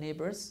all the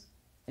neighbors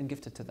and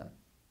gift it to them.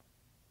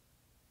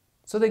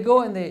 So they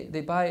go and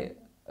they buy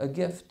a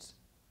gift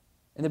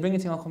and they bring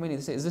it to Imam Khomeini.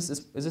 They say, is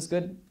this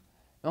good?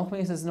 Imam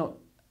Khomeini says, no.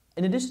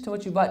 In addition to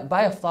what you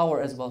buy a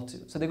flower as well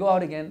too. So they go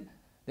out again,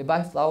 they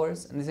buy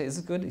flowers and they say, is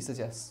this good? He says,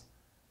 yes.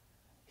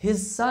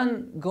 His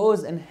son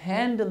goes and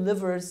hand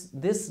delivers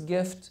this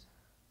gift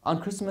on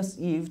Christmas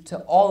Eve to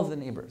all of the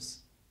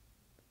neighbors.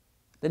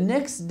 The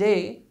next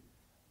day,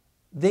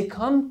 they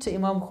come to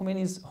Imam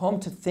Khomeini's home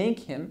to thank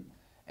him,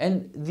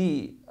 and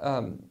the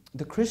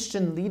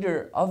Christian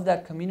leader of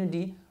that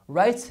community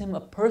writes him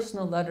a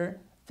personal letter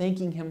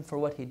thanking him for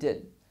what he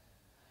did.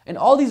 And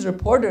all these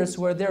reporters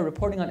who are there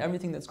reporting on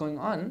everything that's going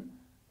on,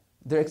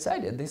 they're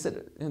excited. They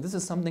said, this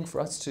is something for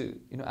us to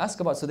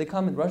ask about. So they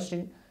come in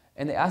rushing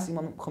and they ask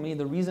Imam Khomeini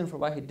the reason for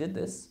why he did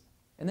this.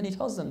 And then he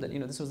tells them that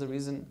this was the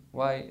reason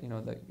why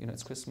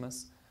it's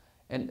Christmas.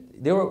 And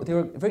they were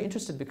very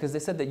interested, because they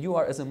said that you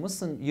are, as a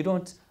Muslim, you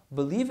don't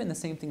believe in the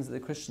same things that the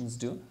Christians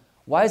do.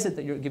 Why is it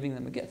that you're giving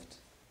them a gift?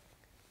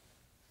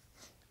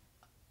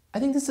 I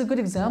think this is a good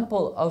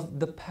example of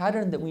the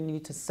pattern that we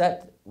need to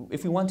set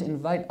if we want to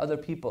invite other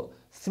people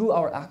through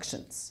our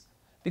actions.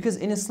 Because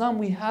in Islam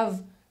we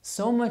have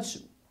so much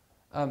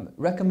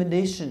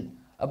recommendation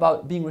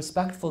about being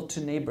respectful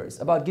to neighbors,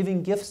 about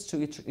giving gifts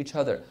to each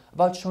other,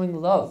 about showing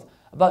love,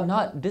 about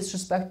not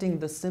disrespecting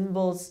the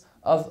symbols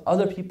of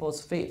other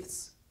people's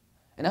faiths.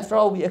 And after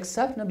all, we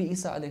accept Nabi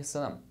Isa alayhi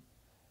salam.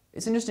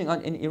 It's interesting,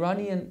 in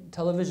Iranian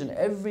television,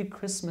 every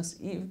Christmas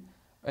Eve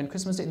and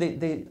Christmas Day,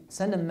 they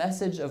send a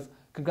message of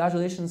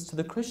congratulations to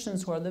the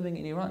Christians who are living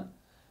in Iran.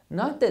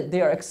 Not that they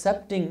are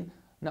accepting,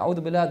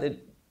 na'udhu billah, that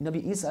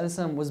Nabi Isa alayhi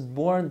salam was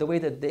born the way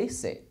that they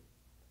say.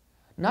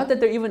 Not that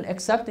they're even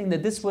accepting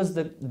that this was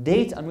the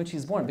date on which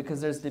he's born, because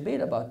there's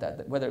debate about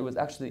that whether it was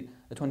actually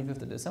the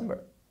 25th of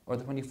December or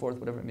the 24th,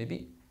 whatever it may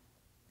be.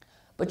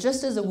 But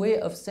just as a way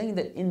of saying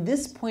that in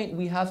this point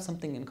we have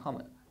something in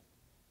common.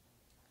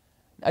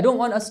 I don't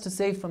want us to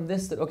say from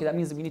this that, okay, that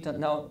means that we need to,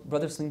 now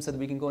Brother Salim said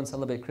we can go and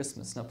celebrate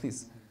Christmas. Now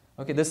please.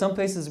 Okay, there's some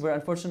places where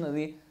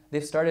unfortunately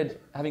they've started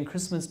having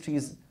Christmas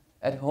trees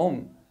at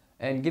home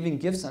and giving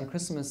gifts on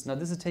Christmas. Now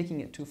this is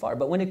taking it too far.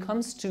 But when it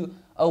comes to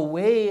a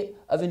way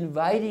of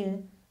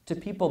inviting to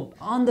people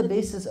on the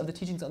basis of the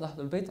teachings of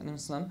Ahlul Bayt and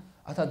Islam,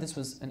 I thought this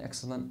was an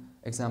excellent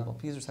example.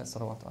 Please recite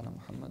salawat ala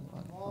Muhammad wa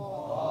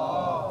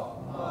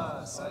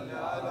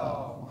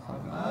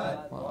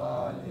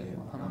ali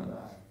Muhammad.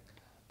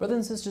 Brothers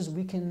and sisters,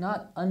 we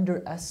cannot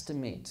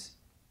underestimate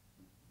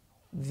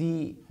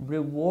the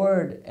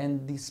reward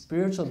and the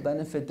spiritual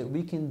benefit that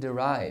we can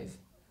derive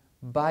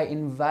by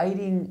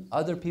inviting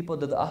other people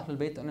to the Ahlul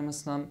Bayt and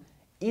Islam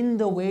in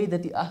the way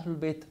that the Ahlul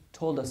Bayt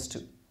told us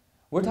to.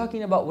 We're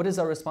talking about what is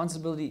our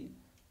responsibility,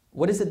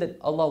 what is it that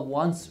Allah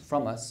wants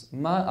from us.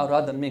 Ma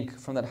arada mink,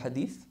 from that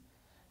hadith.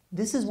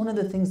 This is one of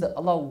the things that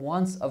Allah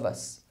wants of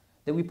us,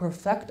 that we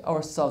perfect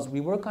ourselves,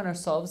 we work on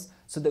ourselves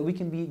so that we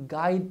can be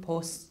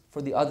guideposts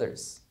for the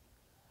others.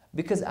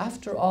 Because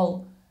after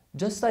all,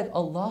 just like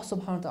Allah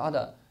subhanahu wa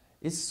ta'ala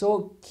is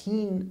so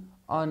keen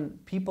on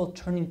people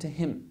turning to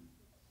Him.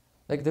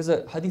 Like there's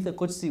a hadith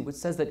al-Qudsi which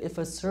says that if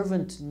a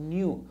servant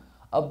knew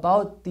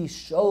about the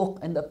shawq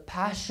and the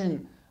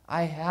passion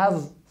I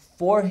have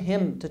for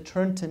him to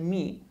turn to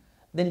me,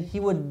 then he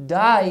would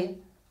die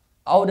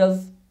out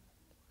of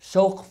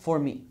shawq for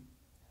me.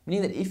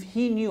 Meaning that if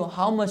he knew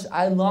how much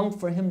I long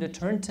for him to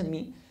turn to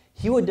me,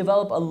 he would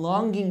develop a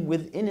longing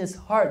within his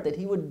heart that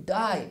he would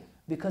die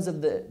because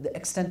of the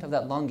extent of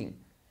that longing.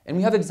 And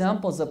we have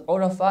examples of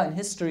urafa in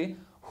history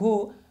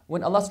who,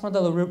 when Allah subhanahu wa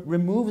ta'ala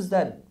removes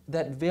that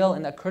veil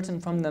and that curtain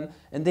from them,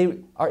 and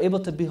they are able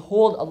to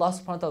behold Allah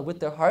subhanahu wa ta'ala with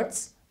their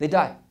hearts, they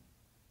die.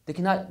 They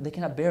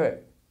cannot bear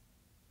it.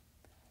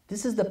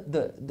 This is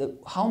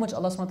how much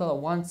Allah subhanahu wa ta'ala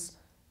wants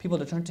people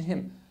to turn to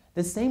Him.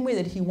 The same way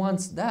that He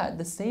wants that,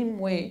 the same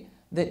way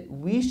that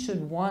we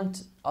should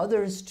want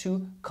others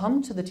to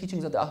come to the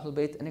teachings of the Ahlul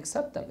Bayt and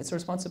accept them. It's a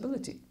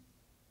responsibility.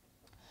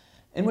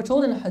 And we're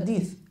told in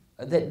hadith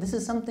that this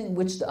is something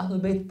which the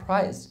Ahlul Bayt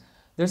prized.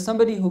 There's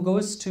somebody who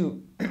goes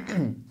to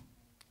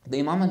the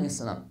Imam alayhi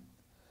salam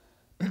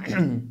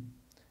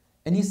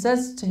and he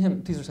says to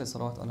him, please recite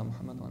salawat ala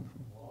Muhammad wa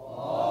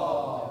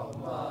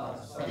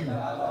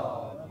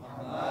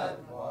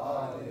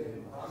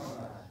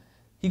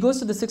He goes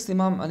to the sixth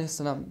Imam alayhi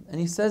salam and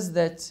he says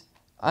that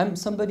I'm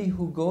somebody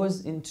who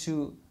goes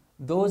into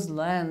those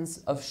lands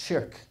of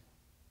shirk.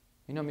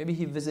 You know, maybe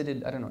he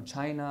visited, I don't know,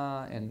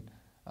 China and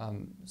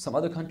some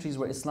other countries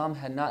where Islam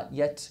had not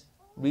yet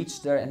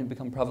reached there and had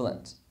become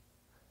prevalent.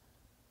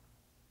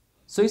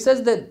 So he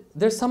says that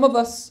there's some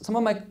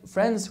of my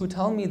friends who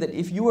tell me that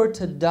if you were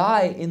to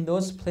die in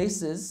those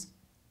places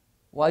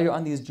while you're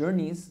on these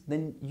journeys,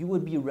 then you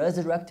would be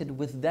resurrected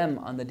with them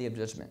on the Day of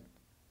Judgment.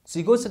 So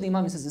he goes to the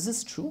Imam and says, is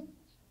this true?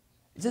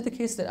 Is it the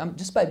case that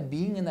just by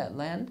being in that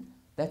land,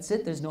 that's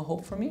it, there's no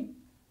hope for me?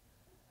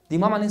 The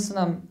Imam alayhi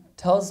salam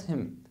tells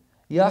him,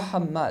 Ya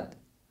Hammad,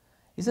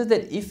 he says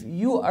that if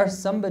you are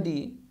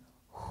somebody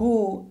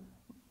who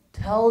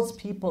tells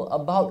people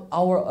about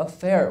our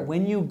affair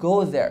when you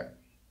go there,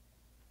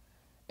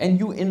 and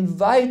you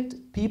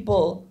invite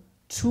people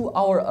to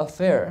our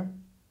affair,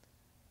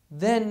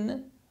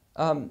 then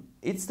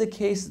it's the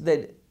case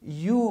that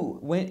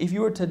if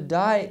you were to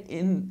die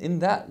in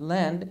that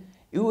land,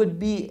 it would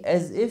be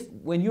as if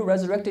when you're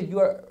resurrected, you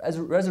are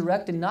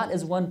resurrected not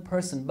as one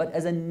person, but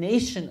as a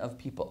nation of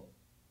people.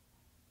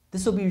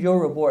 This will be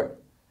your reward.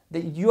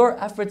 That your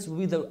efforts will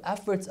be the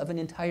efforts of an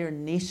entire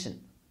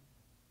nation.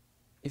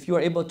 If you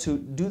are able to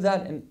do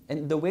that,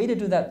 and the way to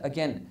do that,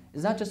 again,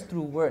 is not just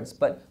through words,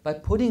 but by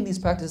putting these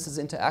practices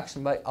into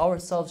action, by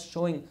ourselves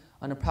showing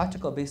on a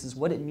practical basis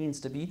what it means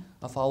to be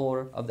a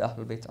follower of the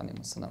Ahlul Bayt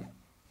alayhi salam.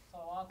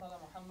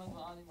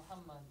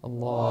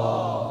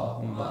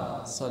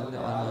 Allahumma salli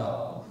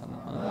ala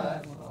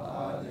Muhammad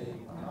wa ali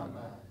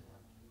Muhammad.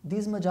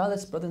 These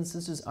majalis, brothers and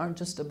sisters, aren't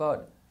just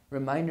about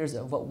reminders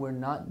of what we're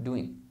not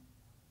doing.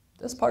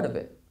 That's part of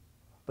it.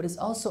 But it's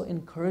also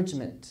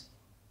encouragement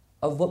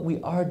of what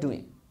we are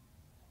doing.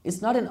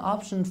 It's not an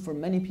option for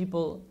many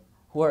people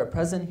who are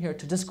present here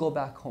to just go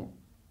back home.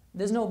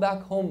 There's no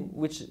back home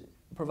which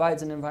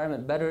provides an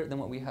environment better than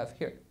what we have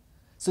here.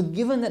 So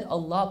given that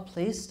Allah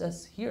placed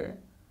us here,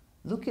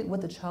 look at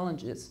what the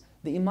challenge is.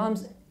 The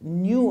Imams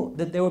knew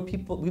that there were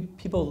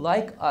people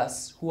like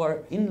us who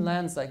are in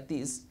lands like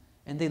these,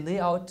 and they lay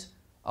out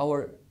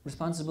our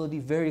responsibility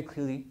very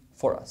clearly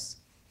for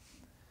us.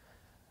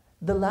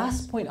 The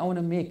last point I want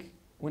to make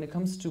when it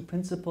comes to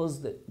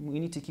principles that we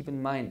need to keep in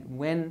mind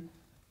when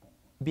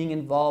being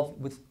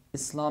involved with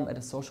Islam at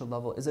a social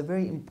level is a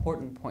very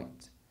important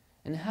point.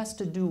 And it has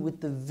to do with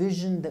the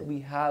vision that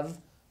we have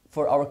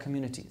for our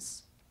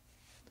communities.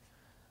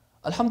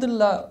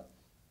 Alhamdulillah,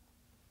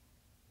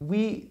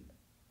 we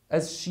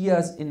as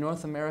Shias in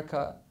North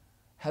America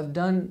have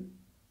done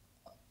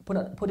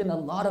put in a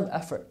lot of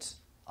effort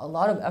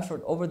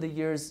over the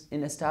years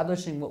in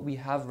establishing what we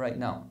have right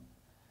now.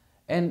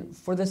 And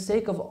for the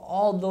sake of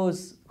all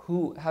those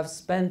who have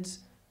spent,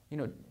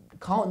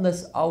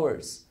 countless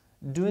hours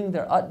doing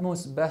their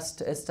utmost best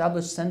to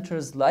establish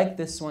centers like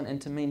this one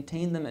and to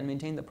maintain them and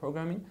maintain the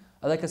programming,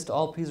 I'd like us to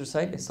all please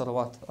recite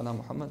Salawat ala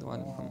Muhammad wa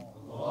ala Muhammad.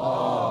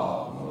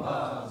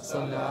 Allahumma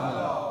salli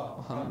ala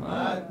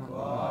Muhammad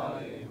wa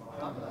ala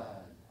Muhammad.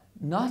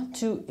 Not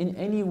to in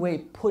any way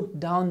put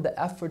down the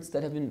efforts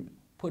that have been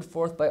put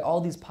forth by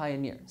all these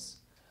pioneers,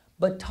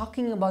 but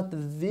talking about the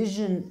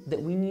vision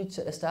that we need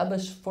to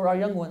establish for our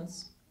young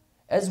ones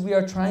as we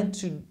are trying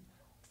to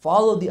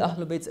follow the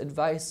Ahlul Bayt's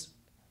advice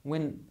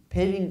when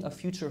paving a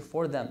future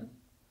for them.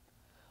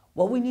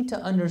 What we need to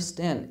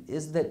understand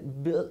is that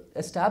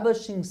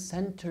establishing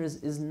centers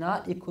is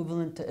not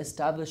equivalent to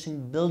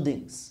establishing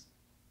buildings.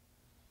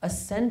 A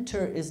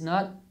center is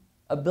not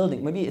a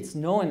building. Maybe it's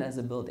known as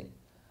a building.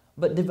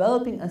 But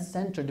developing a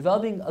center,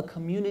 developing a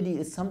community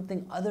is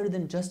something other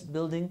than just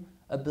building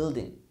a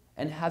building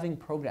and having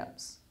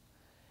programs.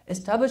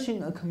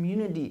 Establishing a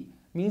community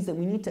means that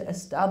we need to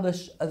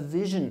establish a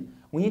vision.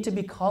 We need to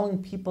be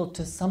calling people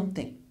to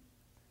something.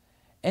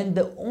 And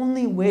the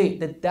only way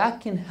that that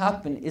can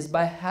happen is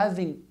by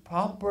having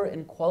proper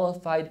and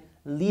qualified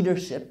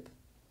leadership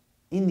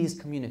in these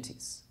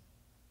communities,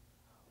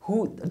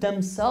 who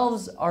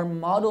themselves are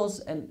models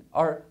and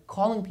are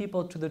calling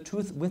people to the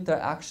truth with their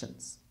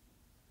actions.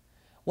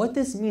 What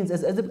this means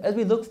is, as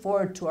we look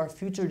forward to our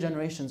future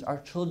generations,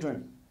 our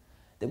children,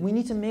 that we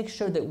need to make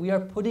sure that we are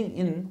putting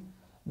in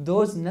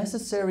those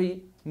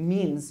necessary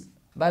means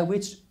by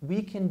which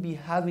we can be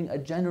having a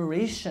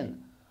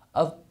generation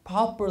of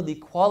properly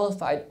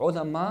qualified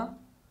ulama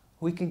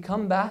who can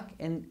come back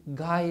and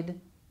guide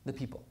the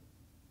people.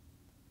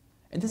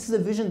 And this is a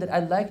vision that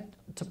I'd like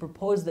to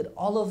propose that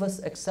all of us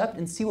accept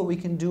and see what we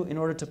can do in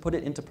order to put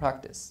it into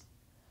practice.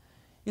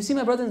 You see,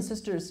 my brothers and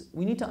sisters,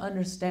 we need to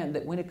understand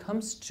that when it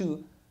comes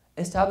to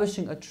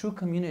establishing a true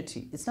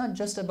community, it's not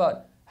just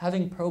about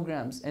having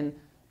programs and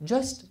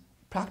just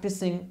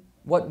practicing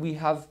what we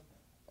have,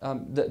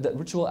 the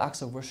ritual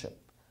acts of worship.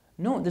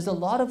 No, there's a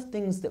lot of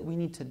things that we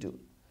need to do.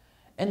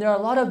 And there are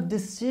a lot of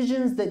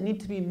decisions that need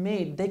to be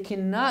made. They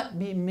cannot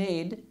be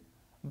made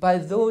by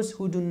those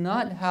who do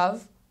not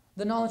have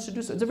the knowledge to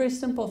do so. It's a very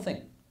simple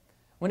thing.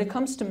 When it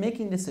comes to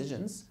making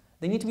decisions,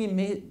 they need to be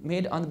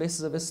made on the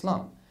basis of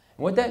Islam.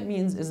 And what that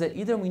means is that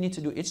either we need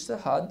to do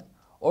ijtihad,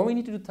 or we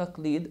need to do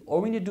taqlid, or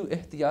we need to do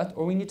ihtiyat,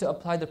 or we need to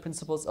apply the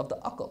principles of the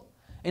aql.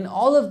 And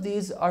all of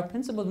these are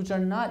principles which are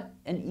not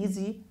an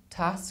easy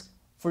task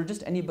for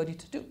just anybody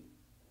to do.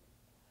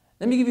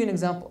 Let me give you an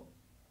example.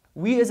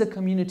 We as a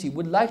community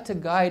would like to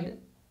guide,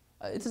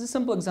 it's a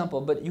simple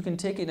example, but you can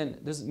take it and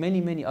there's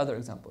many, many other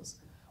examples.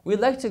 We'd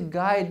like to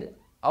guide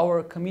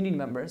our community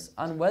members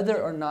on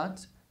whether or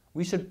not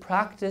we should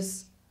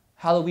practice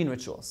Halloween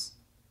rituals.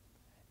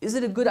 Is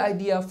it a good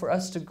idea for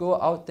us to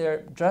go out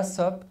there, dress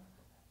up,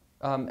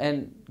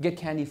 and get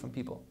candy from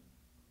people?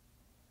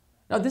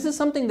 Now this is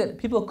something that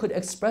people could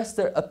express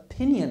their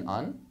opinion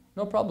on,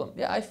 no problem.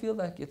 Yeah, I feel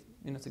like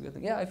it's a good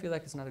thing. Yeah, I feel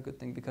like it's not a good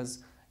thing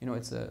because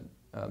it's a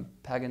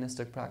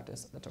paganistic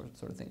practice, that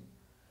sort of thing.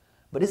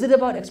 But is it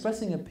about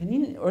expressing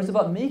opinion, or is it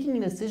about making a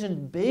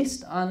decision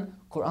based on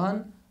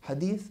Quran,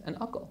 Hadith, and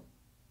Aql?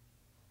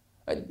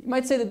 Right? You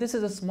might say that this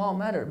is a small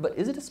matter, but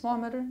is it a small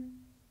matter?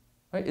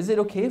 Right? Is it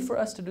okay for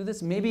us to do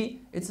this?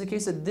 Maybe it's the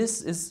case that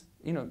this is,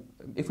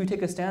 if we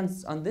take a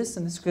stance on this,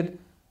 and this could,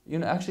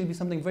 actually be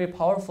something very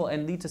powerful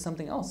and lead to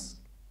something else.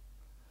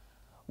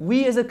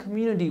 We as a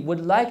community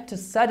would like to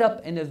set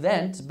up an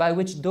event by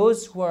which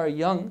those who are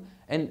young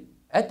and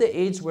at the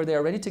age where they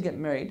are ready to get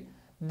married,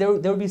 there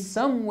will be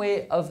some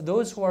way of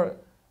those who are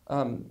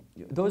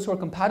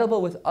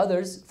compatible with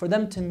others for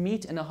them to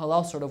meet in a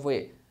halal sort of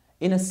way,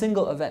 in a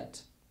single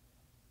event.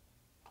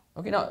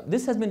 Okay, now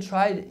this has been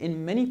tried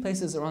in many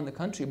places around the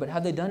country, but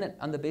have they done it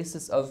on the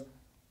basis of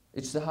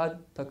ijtihad,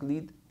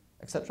 taqlid,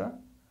 etc.?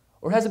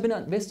 Or has it been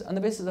on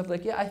the basis of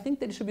like, yeah, I think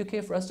that it should be okay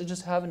for us to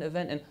just have an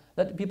event and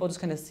let people just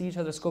kind of see each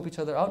other, scope each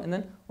other out, and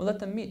then we'll let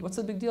them meet. What's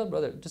the big deal,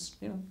 brother? Just,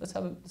 let's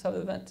have an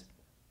event.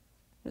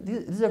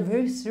 These are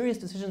very serious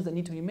decisions that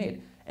need to be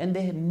made. And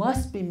they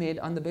must be made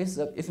on the basis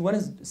of, if we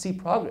want to see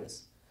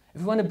progress,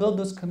 if we want to build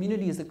those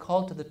communities that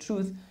call to the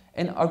truth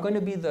and are going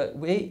to be the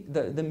way,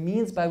 the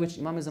means by which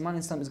Imam Zaman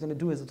Islam is going to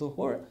do his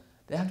dhuhur,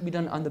 they have to be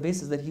done on the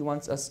basis that he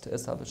wants us to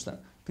establish them.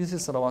 Please say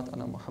salawat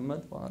ala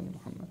Muhammad wa ali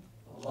Muhammad.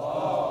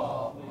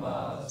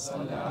 Allahumma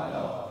salli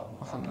ala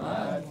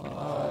Muhammad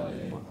wa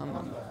ali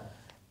Muhammad.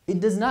 It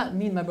does not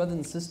mean, my brothers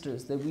and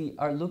sisters, that we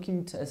are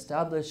looking to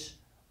establish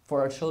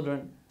for our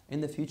children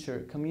in the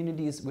future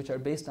communities which are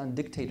based on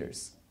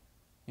dictators.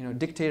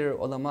 Dictator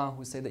ulama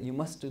who say that you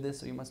must do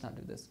this or you must not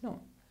do this. No.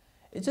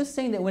 It's just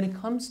saying that when it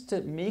comes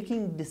to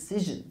making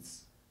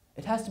decisions,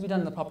 it has to be done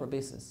on the proper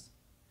basis.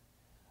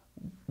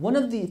 One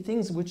of the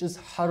things which is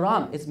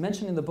haram is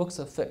mentioned in the books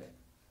of fiqh,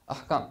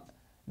 ahkam,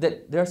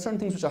 that there are certain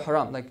things which are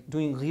haram, like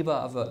doing ghiba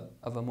of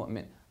a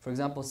mu'min. For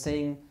example,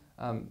 saying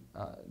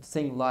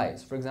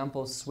lies. For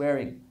example,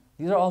 swearing.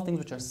 These are all things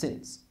which are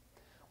sins.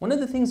 One of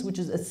the things which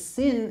is a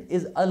sin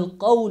is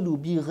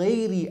al-qawlu bi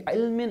ghayri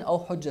ilmin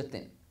aw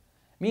hujjatin,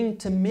 meaning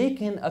to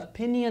make an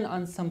opinion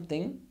on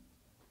something,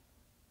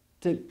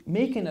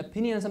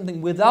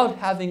 without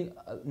having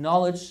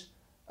knowledge,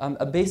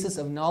 a basis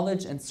of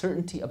knowledge and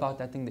certainty about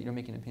that thing that you're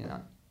making an opinion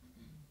on.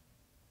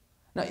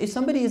 Now, if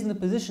somebody is in the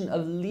position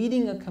of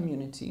leading a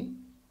community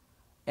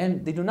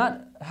and they do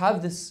not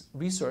have this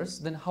resource,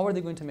 then how are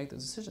they going to make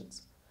those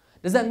decisions?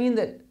 Does that mean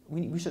that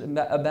we should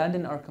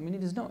abandon our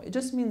communities? No, it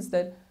just means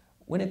that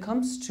when it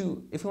comes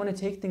to, if we want to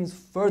take things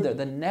further,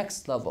 the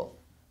next level,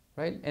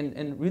 right,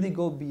 and really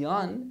go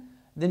beyond,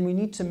 then we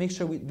need to make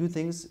sure we do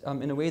things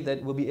in a way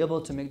that we'll be able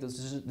to make those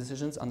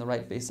decisions on the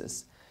right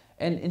basis.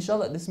 And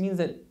inshallah, this means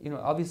that,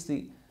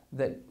 obviously,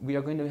 that we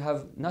are going to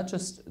have not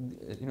just,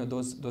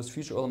 those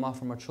future ulama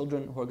from our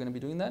children who are going to be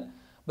doing that,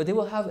 but they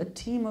will have a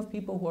team of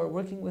people who are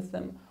working with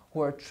them,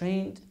 who are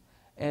trained,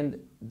 and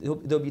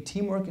there'll be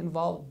teamwork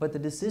involved, but the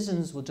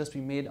decisions will just be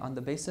made on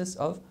the basis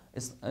of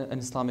an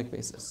Islamic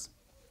basis.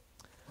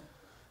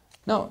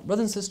 Now,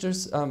 brothers and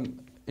sisters,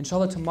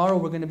 inshallah, tomorrow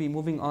we're going to be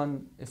moving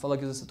on, if Allah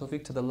gives us the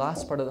tawfiq, to the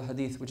last part of the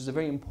hadith, which is a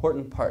very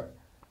important part,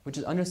 which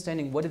is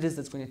understanding what it is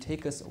that's going to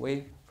take us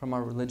away from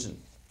our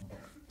religion.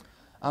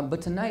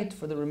 But tonight,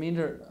 for the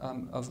remainder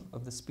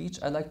of the speech,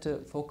 I'd like to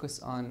focus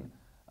on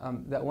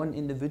that one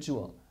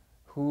individual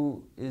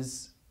who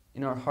is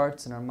in our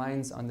hearts and our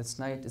minds on this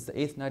night. It's the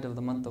 8th night of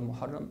the month of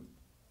Muharram.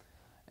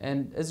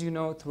 And as you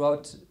know,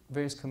 throughout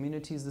various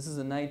communities, this is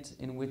a night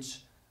in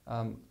which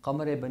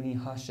Qamar Bani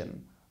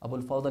Hashim,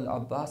 Abul Fadl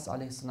Abbas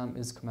alayhi salam,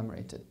 is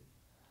commemorated.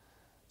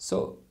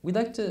 So we'd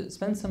like to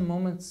spend some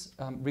moments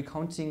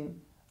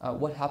recounting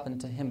what happened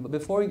to him. But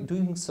before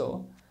doing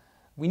so,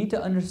 we need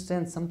to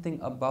understand something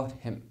about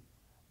him.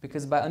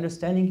 Because by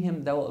understanding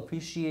him, that will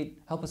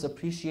help us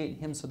appreciate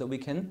him so that we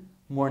can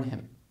mourn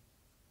him.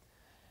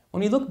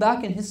 When we look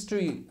back in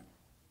history,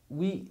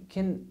 we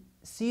can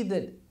see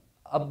that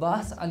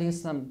Abbas alayhi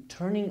salam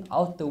turning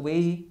out the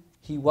way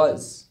he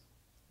was,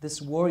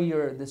 this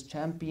warrior, this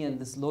champion,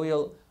 this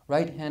loyal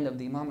right hand of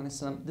the Imam alayhi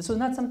salam, this was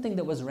not something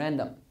that was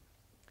random.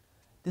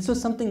 This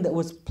was something that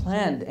was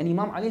planned, and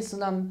Imam alayhi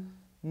salam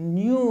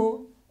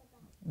knew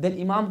that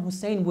Imam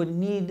Hussein would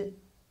need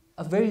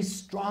a very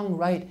strong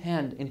right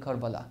hand in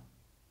Karbala.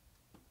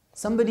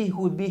 Somebody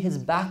who would be his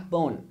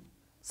backbone,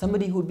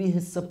 somebody who would be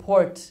his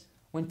support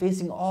when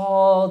facing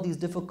all these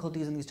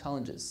difficulties and these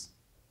challenges.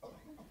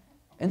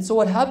 And so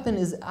what happened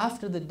is,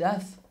 after the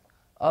death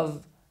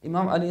of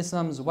Imam alayhi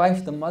salam's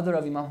wife, the mother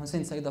of Imam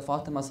Hussein, Sayyidah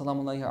Fatima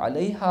salamullahi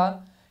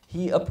alayha,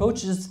 he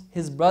approaches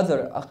his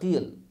brother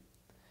Aqil.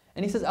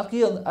 And he says,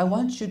 Aqil, I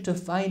want you to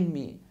find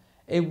me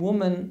a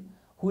woman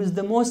who is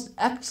the most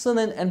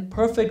excellent and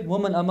perfect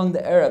woman among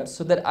the Arabs,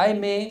 so that I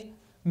may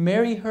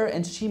marry her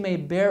and she may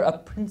bear a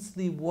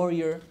princely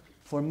warrior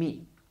for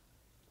me.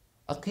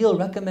 Aqil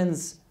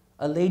recommends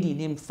a lady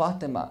named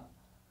Fatima.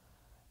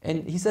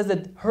 And he says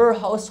that her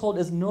household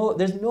there's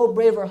no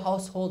braver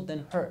household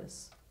than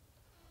hers.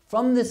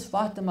 From this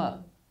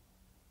Fatima,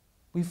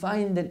 we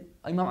find that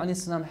Imam alayhi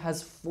salam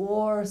has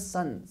 4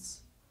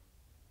 sons.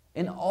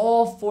 And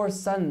all 4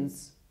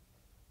 sons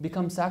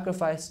become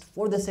sacrificed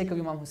for the sake of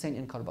Imam Hussein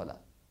in Karbala.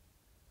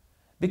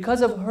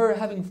 Because of her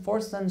having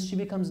 4 sons, she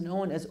becomes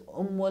known as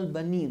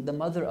al-Banin, the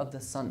mother of the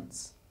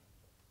sons.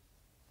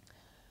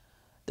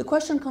 The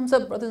question comes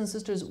up, brothers and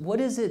sisters, what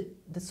is it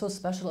that's so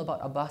special about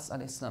Abbas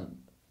alayhi salam?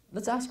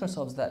 Let's ask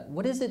ourselves that.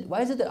 Why is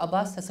it that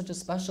Abbas has such a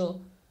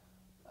special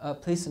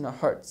place in our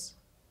hearts?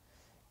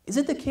 Is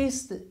it the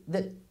case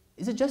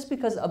is it just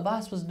because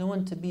Abbas was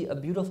known to be a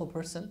beautiful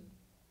person?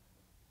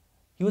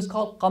 He was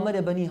called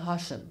Qamar Bani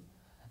Hashim,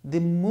 the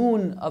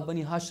moon of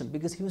Bani Hashim,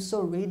 because he was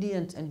so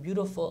radiant and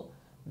beautiful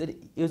that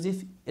it was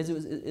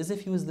as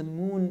if he was the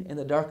moon in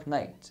the dark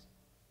night.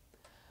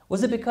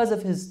 Was it because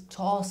of his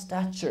tall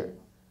stature?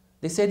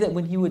 They say that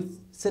when he would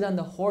sit on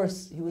the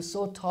horse, he was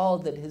so tall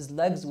that his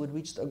legs would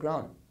reach the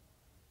ground.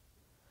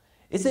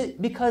 Is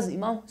it because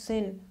Imam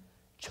Hussein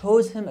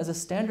chose him as a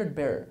standard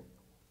bearer,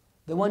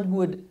 the one who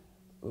would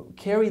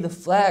carry the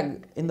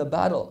flag in the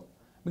battle?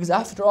 Because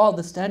after all,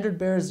 the standard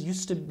bearers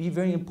used to be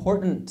very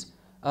important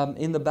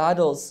in the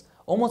battles,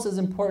 almost as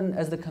important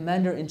as the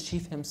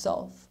commander-in-chief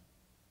himself.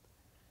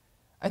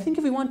 I think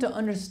if we want to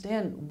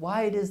understand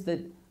why it is that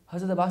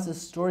Hazrat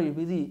Abbas's story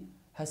really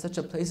has such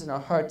a place in our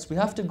hearts, we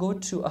have to go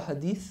to a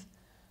hadith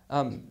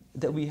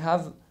that we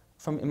have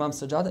from Imam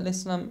Sajjad alayhi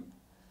salam,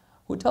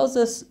 who tells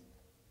us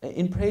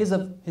in praise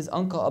of his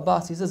uncle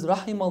Abbas. He says,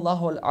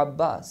 Rahimallahu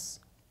al-Abbas.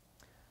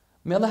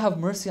 May Allah have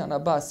mercy on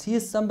Abbas. He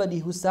is somebody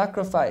who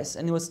sacrificed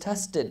and he was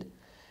tested.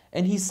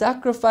 And he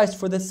sacrificed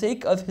for the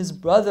sake of his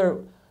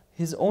brother,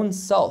 his own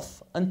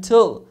self,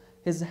 until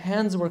his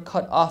hands were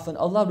cut off. And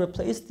Allah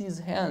replaced these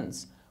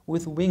hands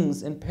with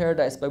wings in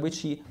paradise, by which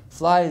he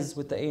flies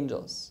with the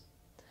angels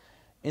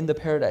in the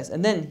paradise.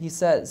 And then he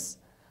says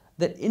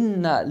that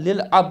inna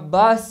lil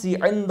Abbasi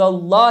inda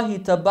Allahi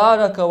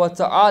tabaraka wa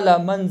ta'ala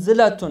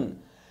manzilatun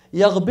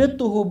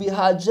yaghbituhu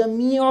biha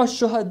jami'u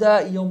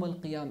shuhada'i yawm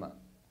al-qiyamah.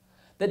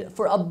 that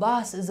for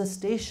Abbas is a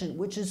station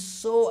which is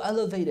so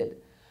elevated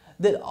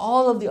that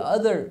all of the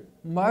other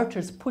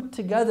martyrs put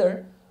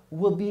together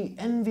will be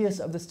envious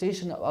of the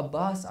station of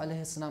Abbas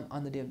alayhi salam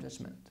on the Day of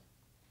Judgment.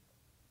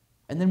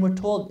 And then we're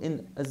told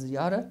in a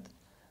ziyarat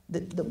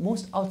that the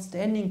most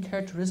outstanding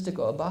characteristic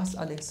of Abbas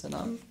alayhi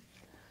salam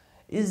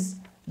is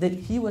that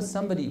he was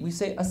somebody, we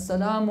say,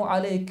 Assalamu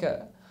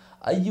alayka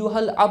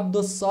ayyuhal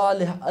abdus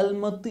salih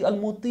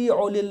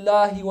al-muti'u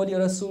lillahi wa li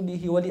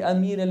rasulihi wa li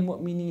amir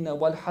al-mu'minina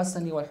wal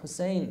hasani wal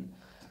husayn.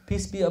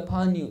 Peace be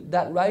upon you,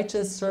 that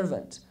righteous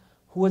servant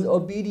who was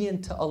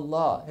obedient to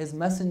Allah, His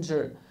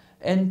Messenger,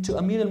 and to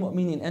Amir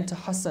al-Mu'minin, and to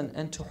Hassan,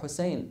 and to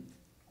Hussein.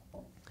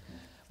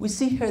 We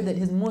see here that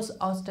his most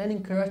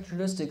outstanding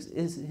characteristics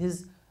is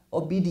his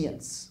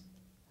obedience.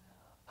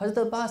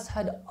 Hazrat Abbas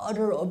had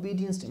utter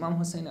obedience to Imam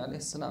Hussein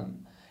alayhi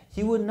salam.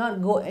 He would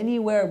not go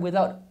anywhere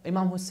without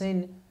Imam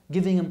Hussein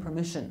giving him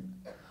permission.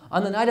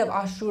 On the night of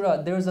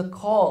Ashura, there is a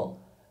call,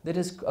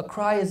 a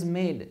cry is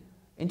made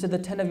into the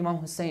tent of Imam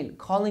Hussein,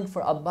 calling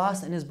for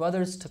Abbas and his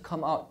brothers to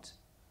come out.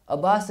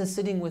 Abbas is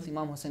sitting with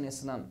Imam Hussein alayhi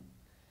salam.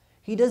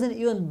 He doesn't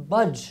even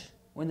budge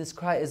when this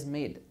cry is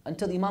made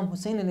until Imam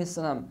Hussein alayhi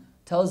salam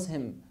tells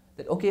him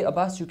that, okay,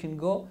 Abbas, you can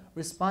go,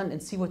 respond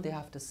and see what they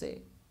have to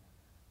say.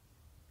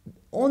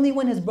 Only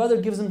when his brother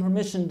gives him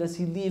permission does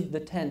he leave the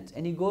tent,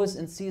 and he goes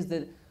and sees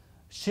that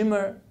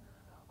Shimr,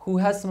 who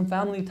has some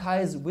family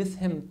ties with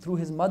him through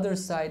his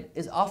mother's side,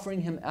 is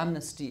offering him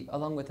amnesty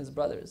along with his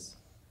brothers.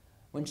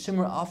 When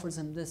Shimr offers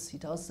him this, he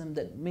tells him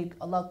that, make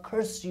Allah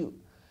curse you.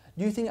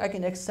 Do you think I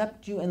can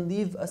accept you and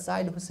leave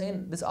aside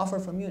Hussein, this offer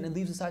from you, and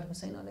leaves aside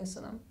Hussein alayhi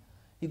salam?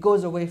 He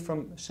goes away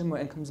from Shimr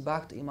and comes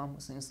back to Imam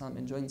Hussein alayhi salam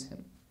and joins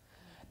him.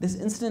 This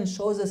incident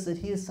shows us that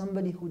he is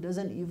somebody who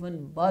doesn't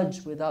even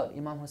budge without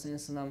Imam Hussein alayhi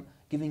salam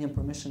giving him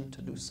permission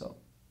to do so.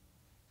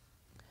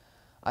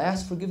 I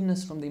ask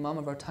forgiveness from the Imam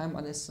of our time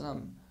alayhi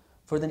salam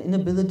for the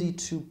inability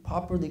to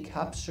properly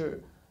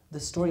capture the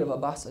story of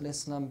Abbas alayhi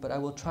salam, but I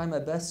will try my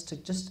best to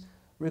just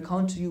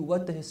recount to you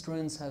what the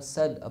historians have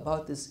said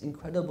about this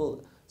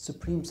incredible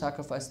supreme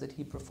sacrifice that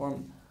he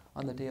performed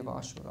on the day of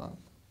Ashura.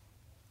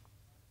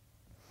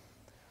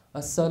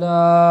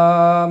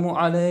 Assalamu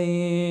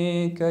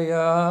alayka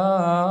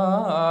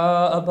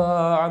ya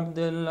Aba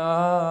Abdullah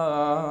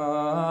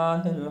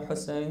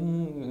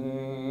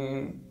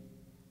al-Husayn.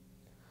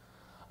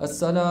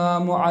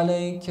 Assalamu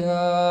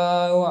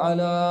alayka wa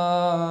ala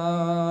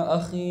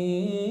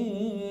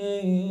akhika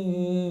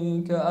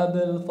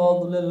Abil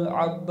Fadl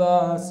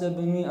al-Abbas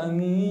ibn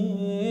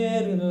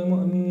Amir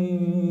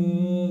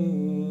al-Mu'minin.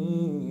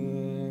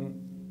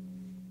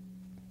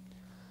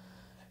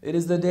 It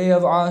is the day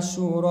of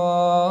Ashura.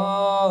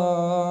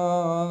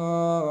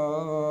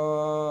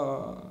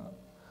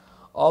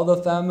 All the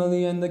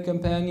family and the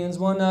companions,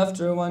 one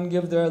after one,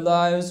 give their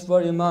lives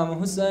for Imam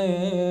Hussein.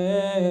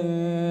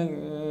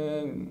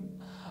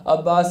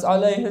 Abbas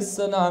alayhi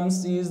salam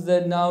sees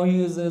that now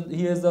he is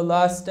the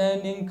last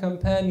standing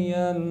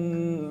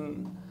companion.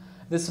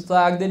 This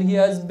flag that he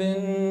has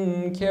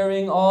been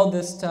carrying all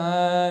this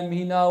time,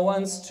 he now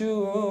wants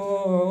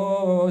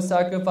to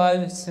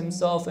sacrifice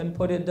himself and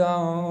put it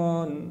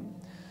down.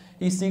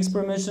 He seeks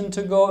permission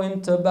to go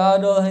into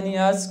battle, and he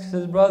asks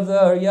his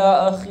brother,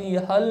 Ya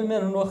akhi, hal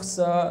min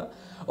rukhsa?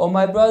 Oh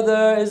my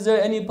brother, is there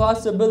any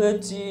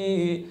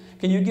possibility?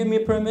 Can you give me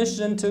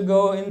permission to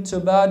go into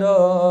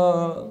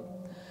battle?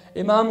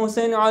 Imam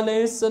Hussein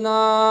alayhi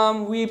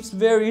salam weeps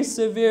very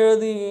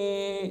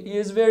severely. He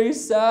is very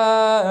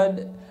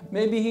sad.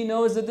 Maybe he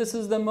knows that this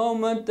is the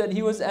moment that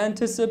he was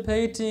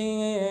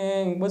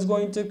anticipating was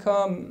going to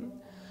come.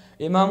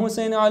 Imam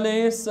Hussein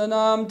alayhi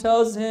salam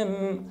tells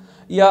him,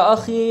 Ya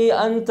akhi,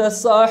 anta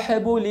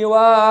sahibu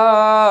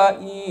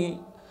liwa'i,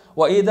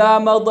 wa idha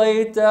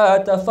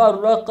madayta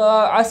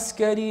tafarraqa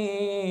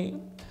askari.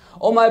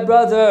 Oh my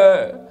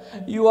brother,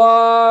 you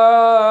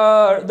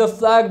are the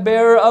flag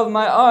bearer of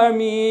my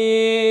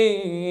army.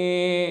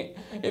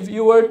 If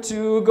you were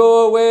to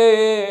go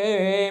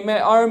away, my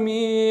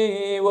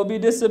army will be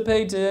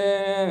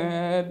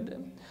dissipated.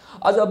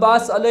 As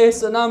Abbas alayhi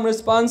salam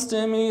responds to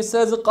him, he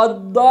says,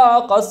 قَدْ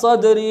ضَاقَ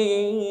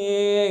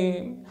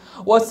صَدْرِي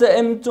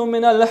وَسَئِمْتُ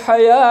مِنَ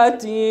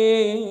الْحَيَاةِ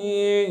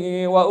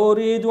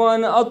وَأُرِيدُ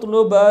أَنْ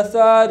أَطْلُبَ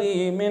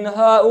ثَارِي مِنْ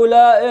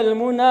هَؤُلَاءِ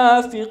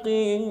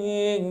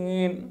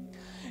الْمُنَافِقِينَ.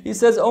 He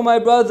says, oh my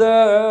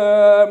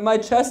brother, my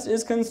chest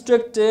is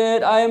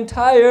constricted. I am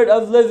tired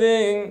of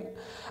living.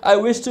 I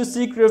wish to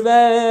seek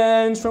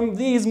revenge from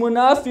these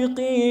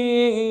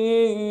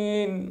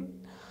munafiqeen.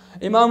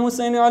 Imam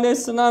Hussein alayhi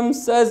salam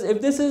says, if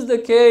this is the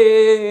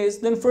case,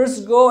 then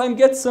first go and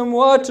get some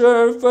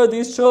water for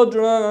these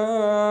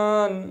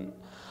children.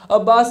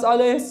 Abbas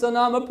alayhi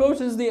salam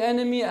approaches the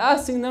enemy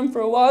asking them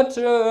for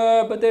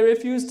water, but they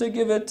refuse to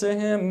give it to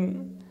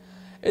him.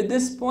 At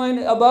this point,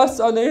 Abbas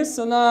alayhi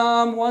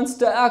salam wants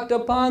to act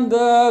upon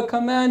the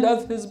command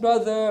of his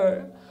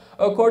brother.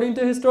 According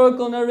to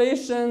historical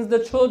narrations, the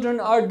children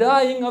are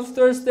dying of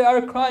thirst. They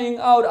are crying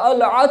out,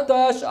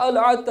 Al-Atash,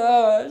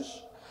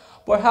 Al-Atash.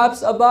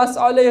 Perhaps Abbas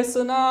alayhi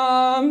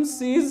salam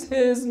sees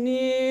his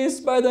niece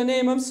by the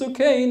name of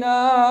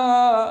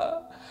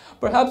Sukaina.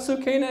 Perhaps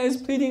Sukaina is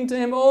pleading to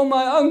him, "Oh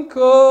my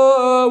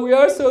uncle, we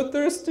are so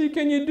thirsty,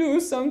 can you do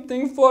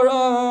something for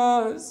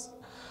us?"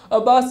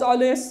 Abbas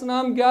alayhi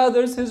salam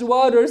gathers his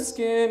water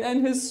skin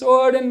and his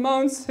sword and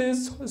mounts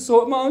his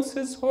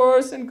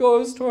horse and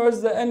goes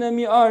towards the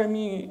enemy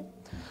army.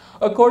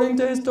 According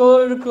to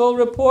historical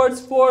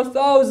reports,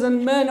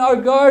 4,000 men are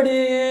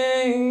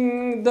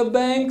guarding the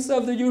banks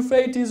of the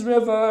Euphrates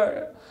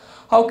River.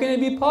 How can it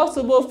be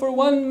possible for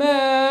one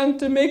man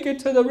to make it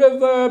to the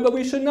river? But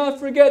we should not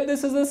forget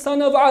this is the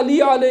son of Ali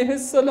alayhi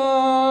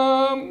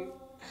salam.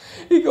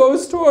 He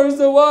goes towards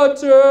the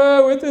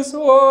water with his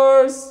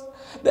horse.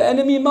 The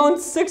enemy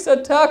mounts 6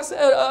 attacks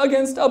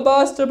against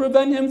Abbas to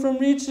prevent him from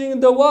reaching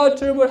the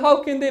water. But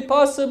how can they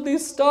possibly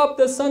stop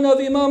the son of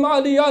Imam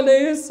Ali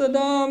alayhi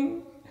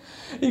salam?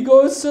 He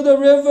goes to the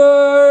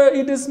river,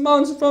 he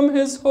dismounts from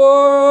his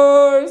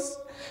horse,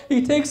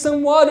 he takes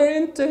some water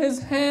into his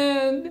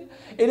hand.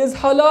 It is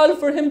halal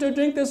for him to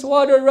drink this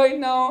water right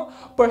now.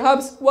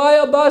 Perhaps, why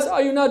Abbas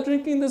are you not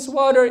drinking this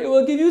water? It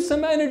will give you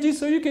some energy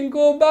so you can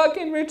go back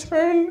and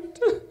return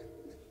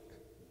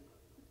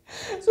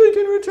so you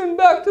can return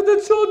back to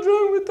the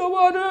children with the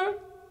water.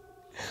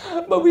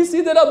 But we see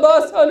that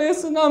Abbas alayhi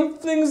salam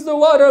flings the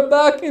water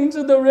back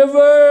into the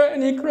river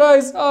and he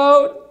cries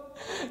out,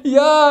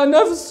 يا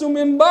نفس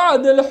من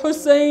بعد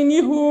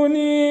الحسين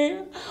هوني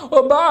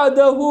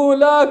وبعده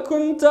لا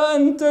كنت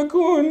أن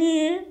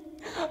تكوني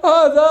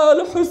هذا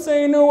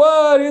الحسين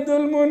وارد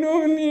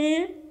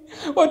المنون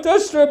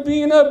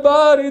وتشربين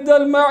بارد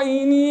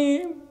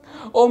المعين.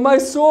 O my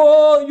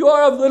soul, you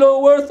are of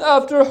little worth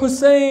after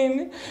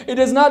Hussein. It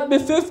does not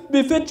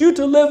befit you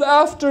to live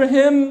after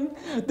him.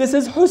 This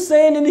is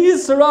Hussein and he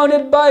is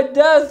surrounded by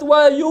death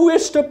while you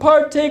wish to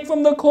partake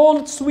from the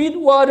cold sweet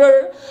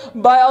water.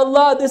 By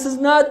Allah, this is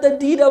not the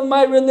deed of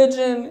my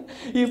religion.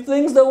 He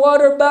flings the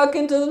water back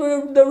into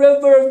the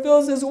river,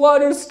 fills his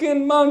water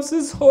skin, mounts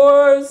his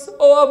horse.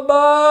 O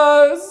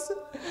Abbas,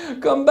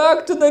 come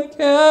back to the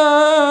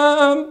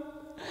camp.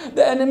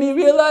 The enemy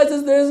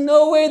realizes there is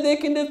no way they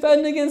can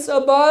defend against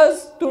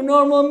Abbas through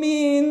normal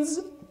means.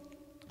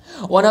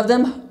 One of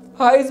them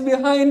hides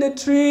behind a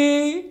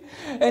tree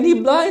and he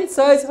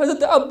blindsides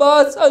Hazrat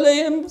Abbas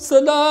alayhi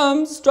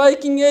salam,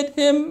 striking at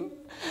him.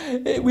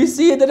 We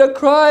see that a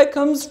cry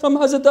comes from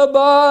Hazrat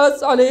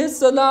Abbas alayhi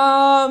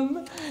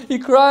salam. He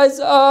cries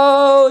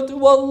out,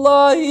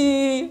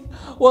 Wallahi,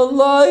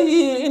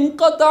 والله إن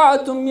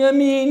قطعتم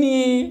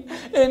يميني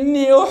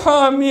إني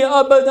أحامي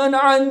أبدا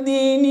عن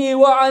ديني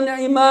وعن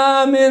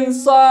إمام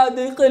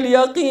صادق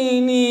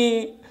اليقين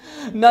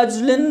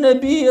نجل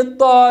النبي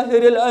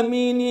الطاهر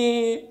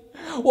الأمين.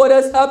 What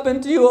has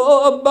happened to you,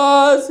 O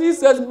Abbas? He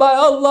says, by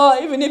Allah,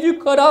 even if you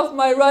cut off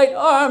my right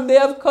arm, they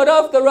have cut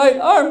off the right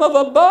arm of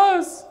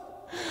Abbas.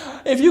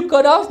 If you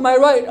cut off my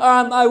right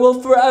arm, I will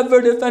forever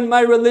defend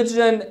my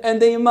religion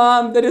and the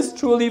Imam that is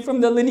truly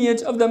from the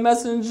lineage of the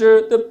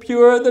Messenger, the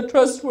pure, the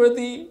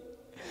trustworthy.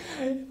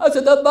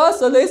 Hazrat Abbas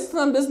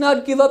does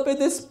not give up at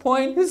this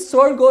point. His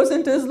sword goes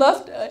into his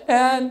left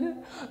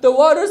hand. The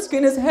water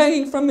skin is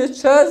hanging from his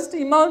chest.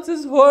 He mounts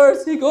his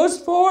horse. He goes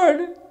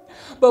forward.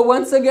 But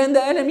once again,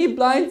 the enemy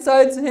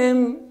blindsides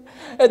him.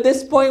 At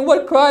this point,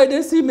 what cry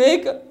does he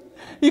make?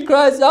 He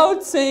cries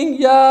out saying,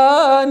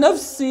 Ya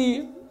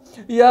nafsi,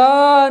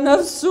 يا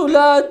نفس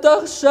لا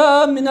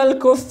تخشى من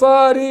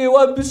الكفار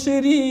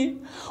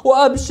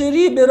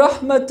وأبشري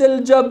برحمة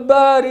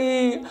الجبار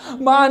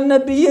مع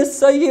النبي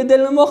السيد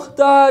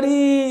المختار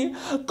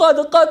قد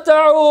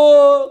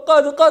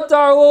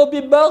قطعوا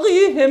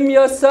ببغيهم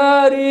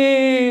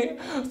يساري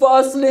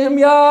فأصلهم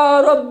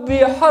يا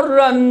ربي حر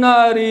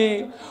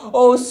النار.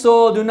 O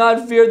soul, do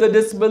not fear the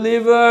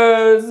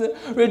disbelievers.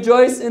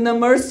 Rejoice in the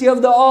mercy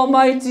of the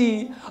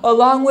Almighty,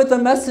 along with the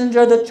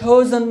Messenger, the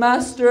chosen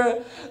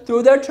Master.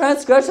 Through their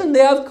transgression they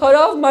have cut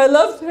off my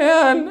left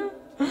hand.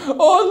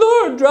 O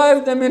Lord,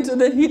 drive them into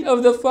the heat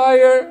of the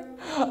fire.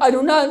 I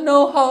do not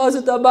know how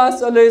Hazrat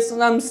Abbas alayhi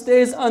salam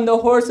stays on the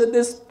horse at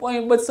this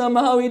point, but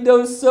somehow he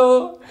does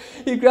so.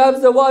 He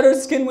grabs the water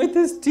skin with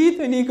his teeth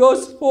and he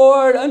goes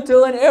forward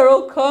until an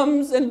arrow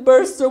comes and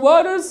bursts the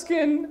water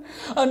skin.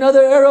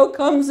 Another arrow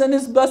comes on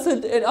his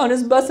blessed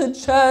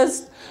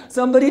chest.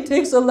 Somebody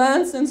takes a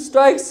lance and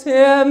strikes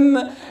him.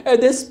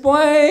 At this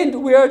point,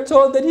 we are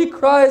told that he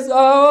cries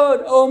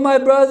out, "Oh my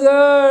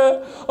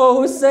brother,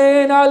 oh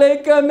Hussein,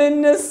 alayka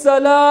minni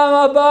salam,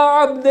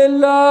 Aba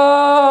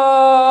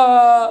Abdullah."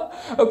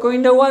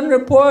 According to one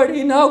report,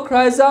 he now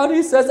cries out,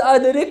 he says,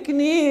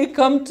 "Adrikni,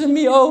 come to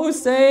me, O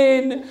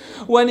Hussein."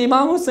 When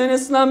Imam Hussein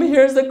Islam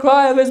hears the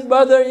cry of his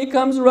brother, he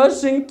comes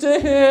rushing to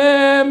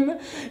him.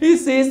 He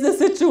sees the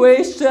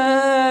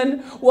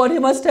situation. What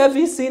must have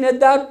he seen at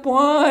that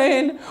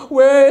point?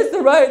 Where is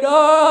the right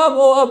arm,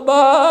 O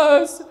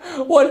Abbas?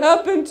 What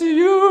happened to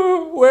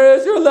you? Where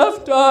is your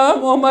left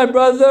arm, O my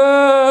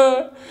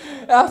brother?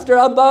 After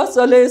Abbas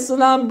alayhi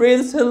salam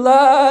breathes his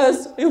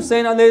last,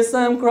 Hussein alayhi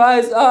salam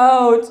cries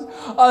out,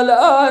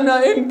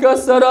 Al-ana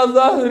inkasara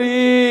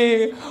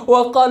dhahri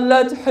wa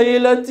qallat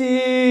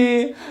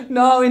hilati.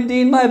 Now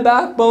indeed my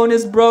backbone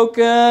is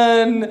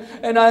broken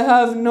and I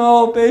have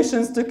no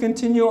patience to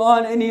continue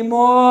on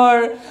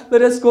anymore.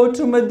 Let us go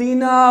to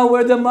Medina,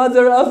 where the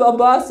mother of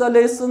Abbas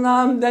alayhi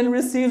salam then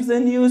receives the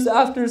news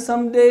after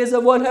some days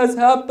of what has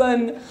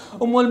happened.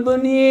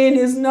 Al-Baneen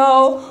is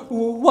now,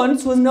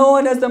 once was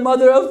known as the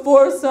mother of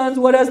 4 sons.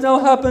 What has now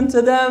happened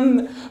to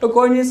them?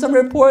 According to some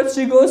reports,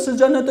 she goes to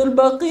Jannatul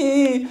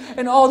Baqi,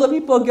 and all the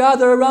people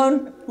gather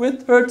around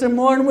with her to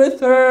mourn with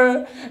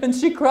her. And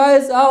she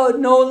cries out,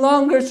 no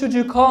longer should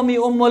you call me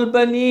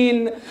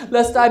Baneen,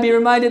 lest I be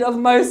reminded of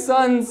my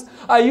sons.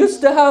 I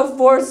used to have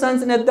 4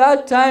 sons, and at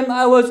that time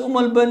I was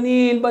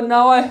Baneen, but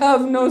now I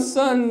have no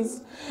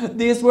sons.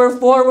 These 4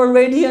 were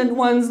radiant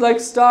ones like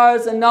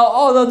stars, and now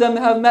all of them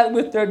have met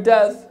with their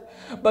death.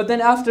 But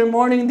then after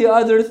mourning the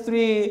other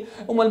 3,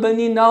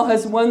 Baneen now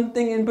has one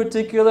thing in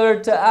particular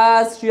to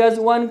ask. She has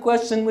one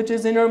question which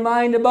is in her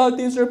mind about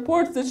these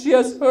reports that she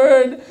has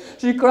heard.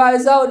 She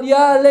cries out,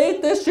 Ya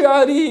layta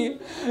shi'ari,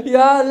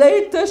 Ya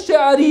layta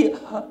shi'ari,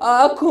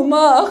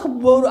 akuma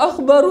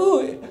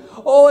akhbaru.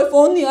 Oh, if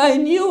only I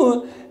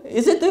knew.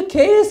 Is it the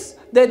case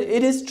that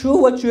it is true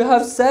what you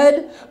have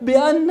said?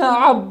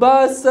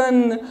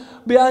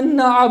 بِأَنَّ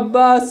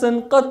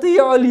عَبَّاسًا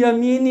قَطِيعُ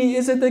الْيَمِينِ.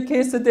 Is it the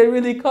case that they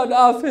really cut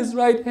off his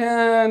right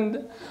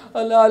hand?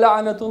 أَلَا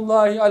لَعْنَةُ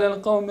اللَّهِ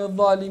عَلَى الْقَوْمِ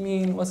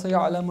الظَّالِمِينَ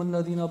وَسَيَعْلَمُ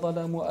الَّذِينَ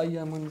ظَلَمُوا أَيَّ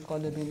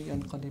مُنْقَلِبٍ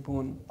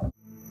يَنْقَلِبُونَ.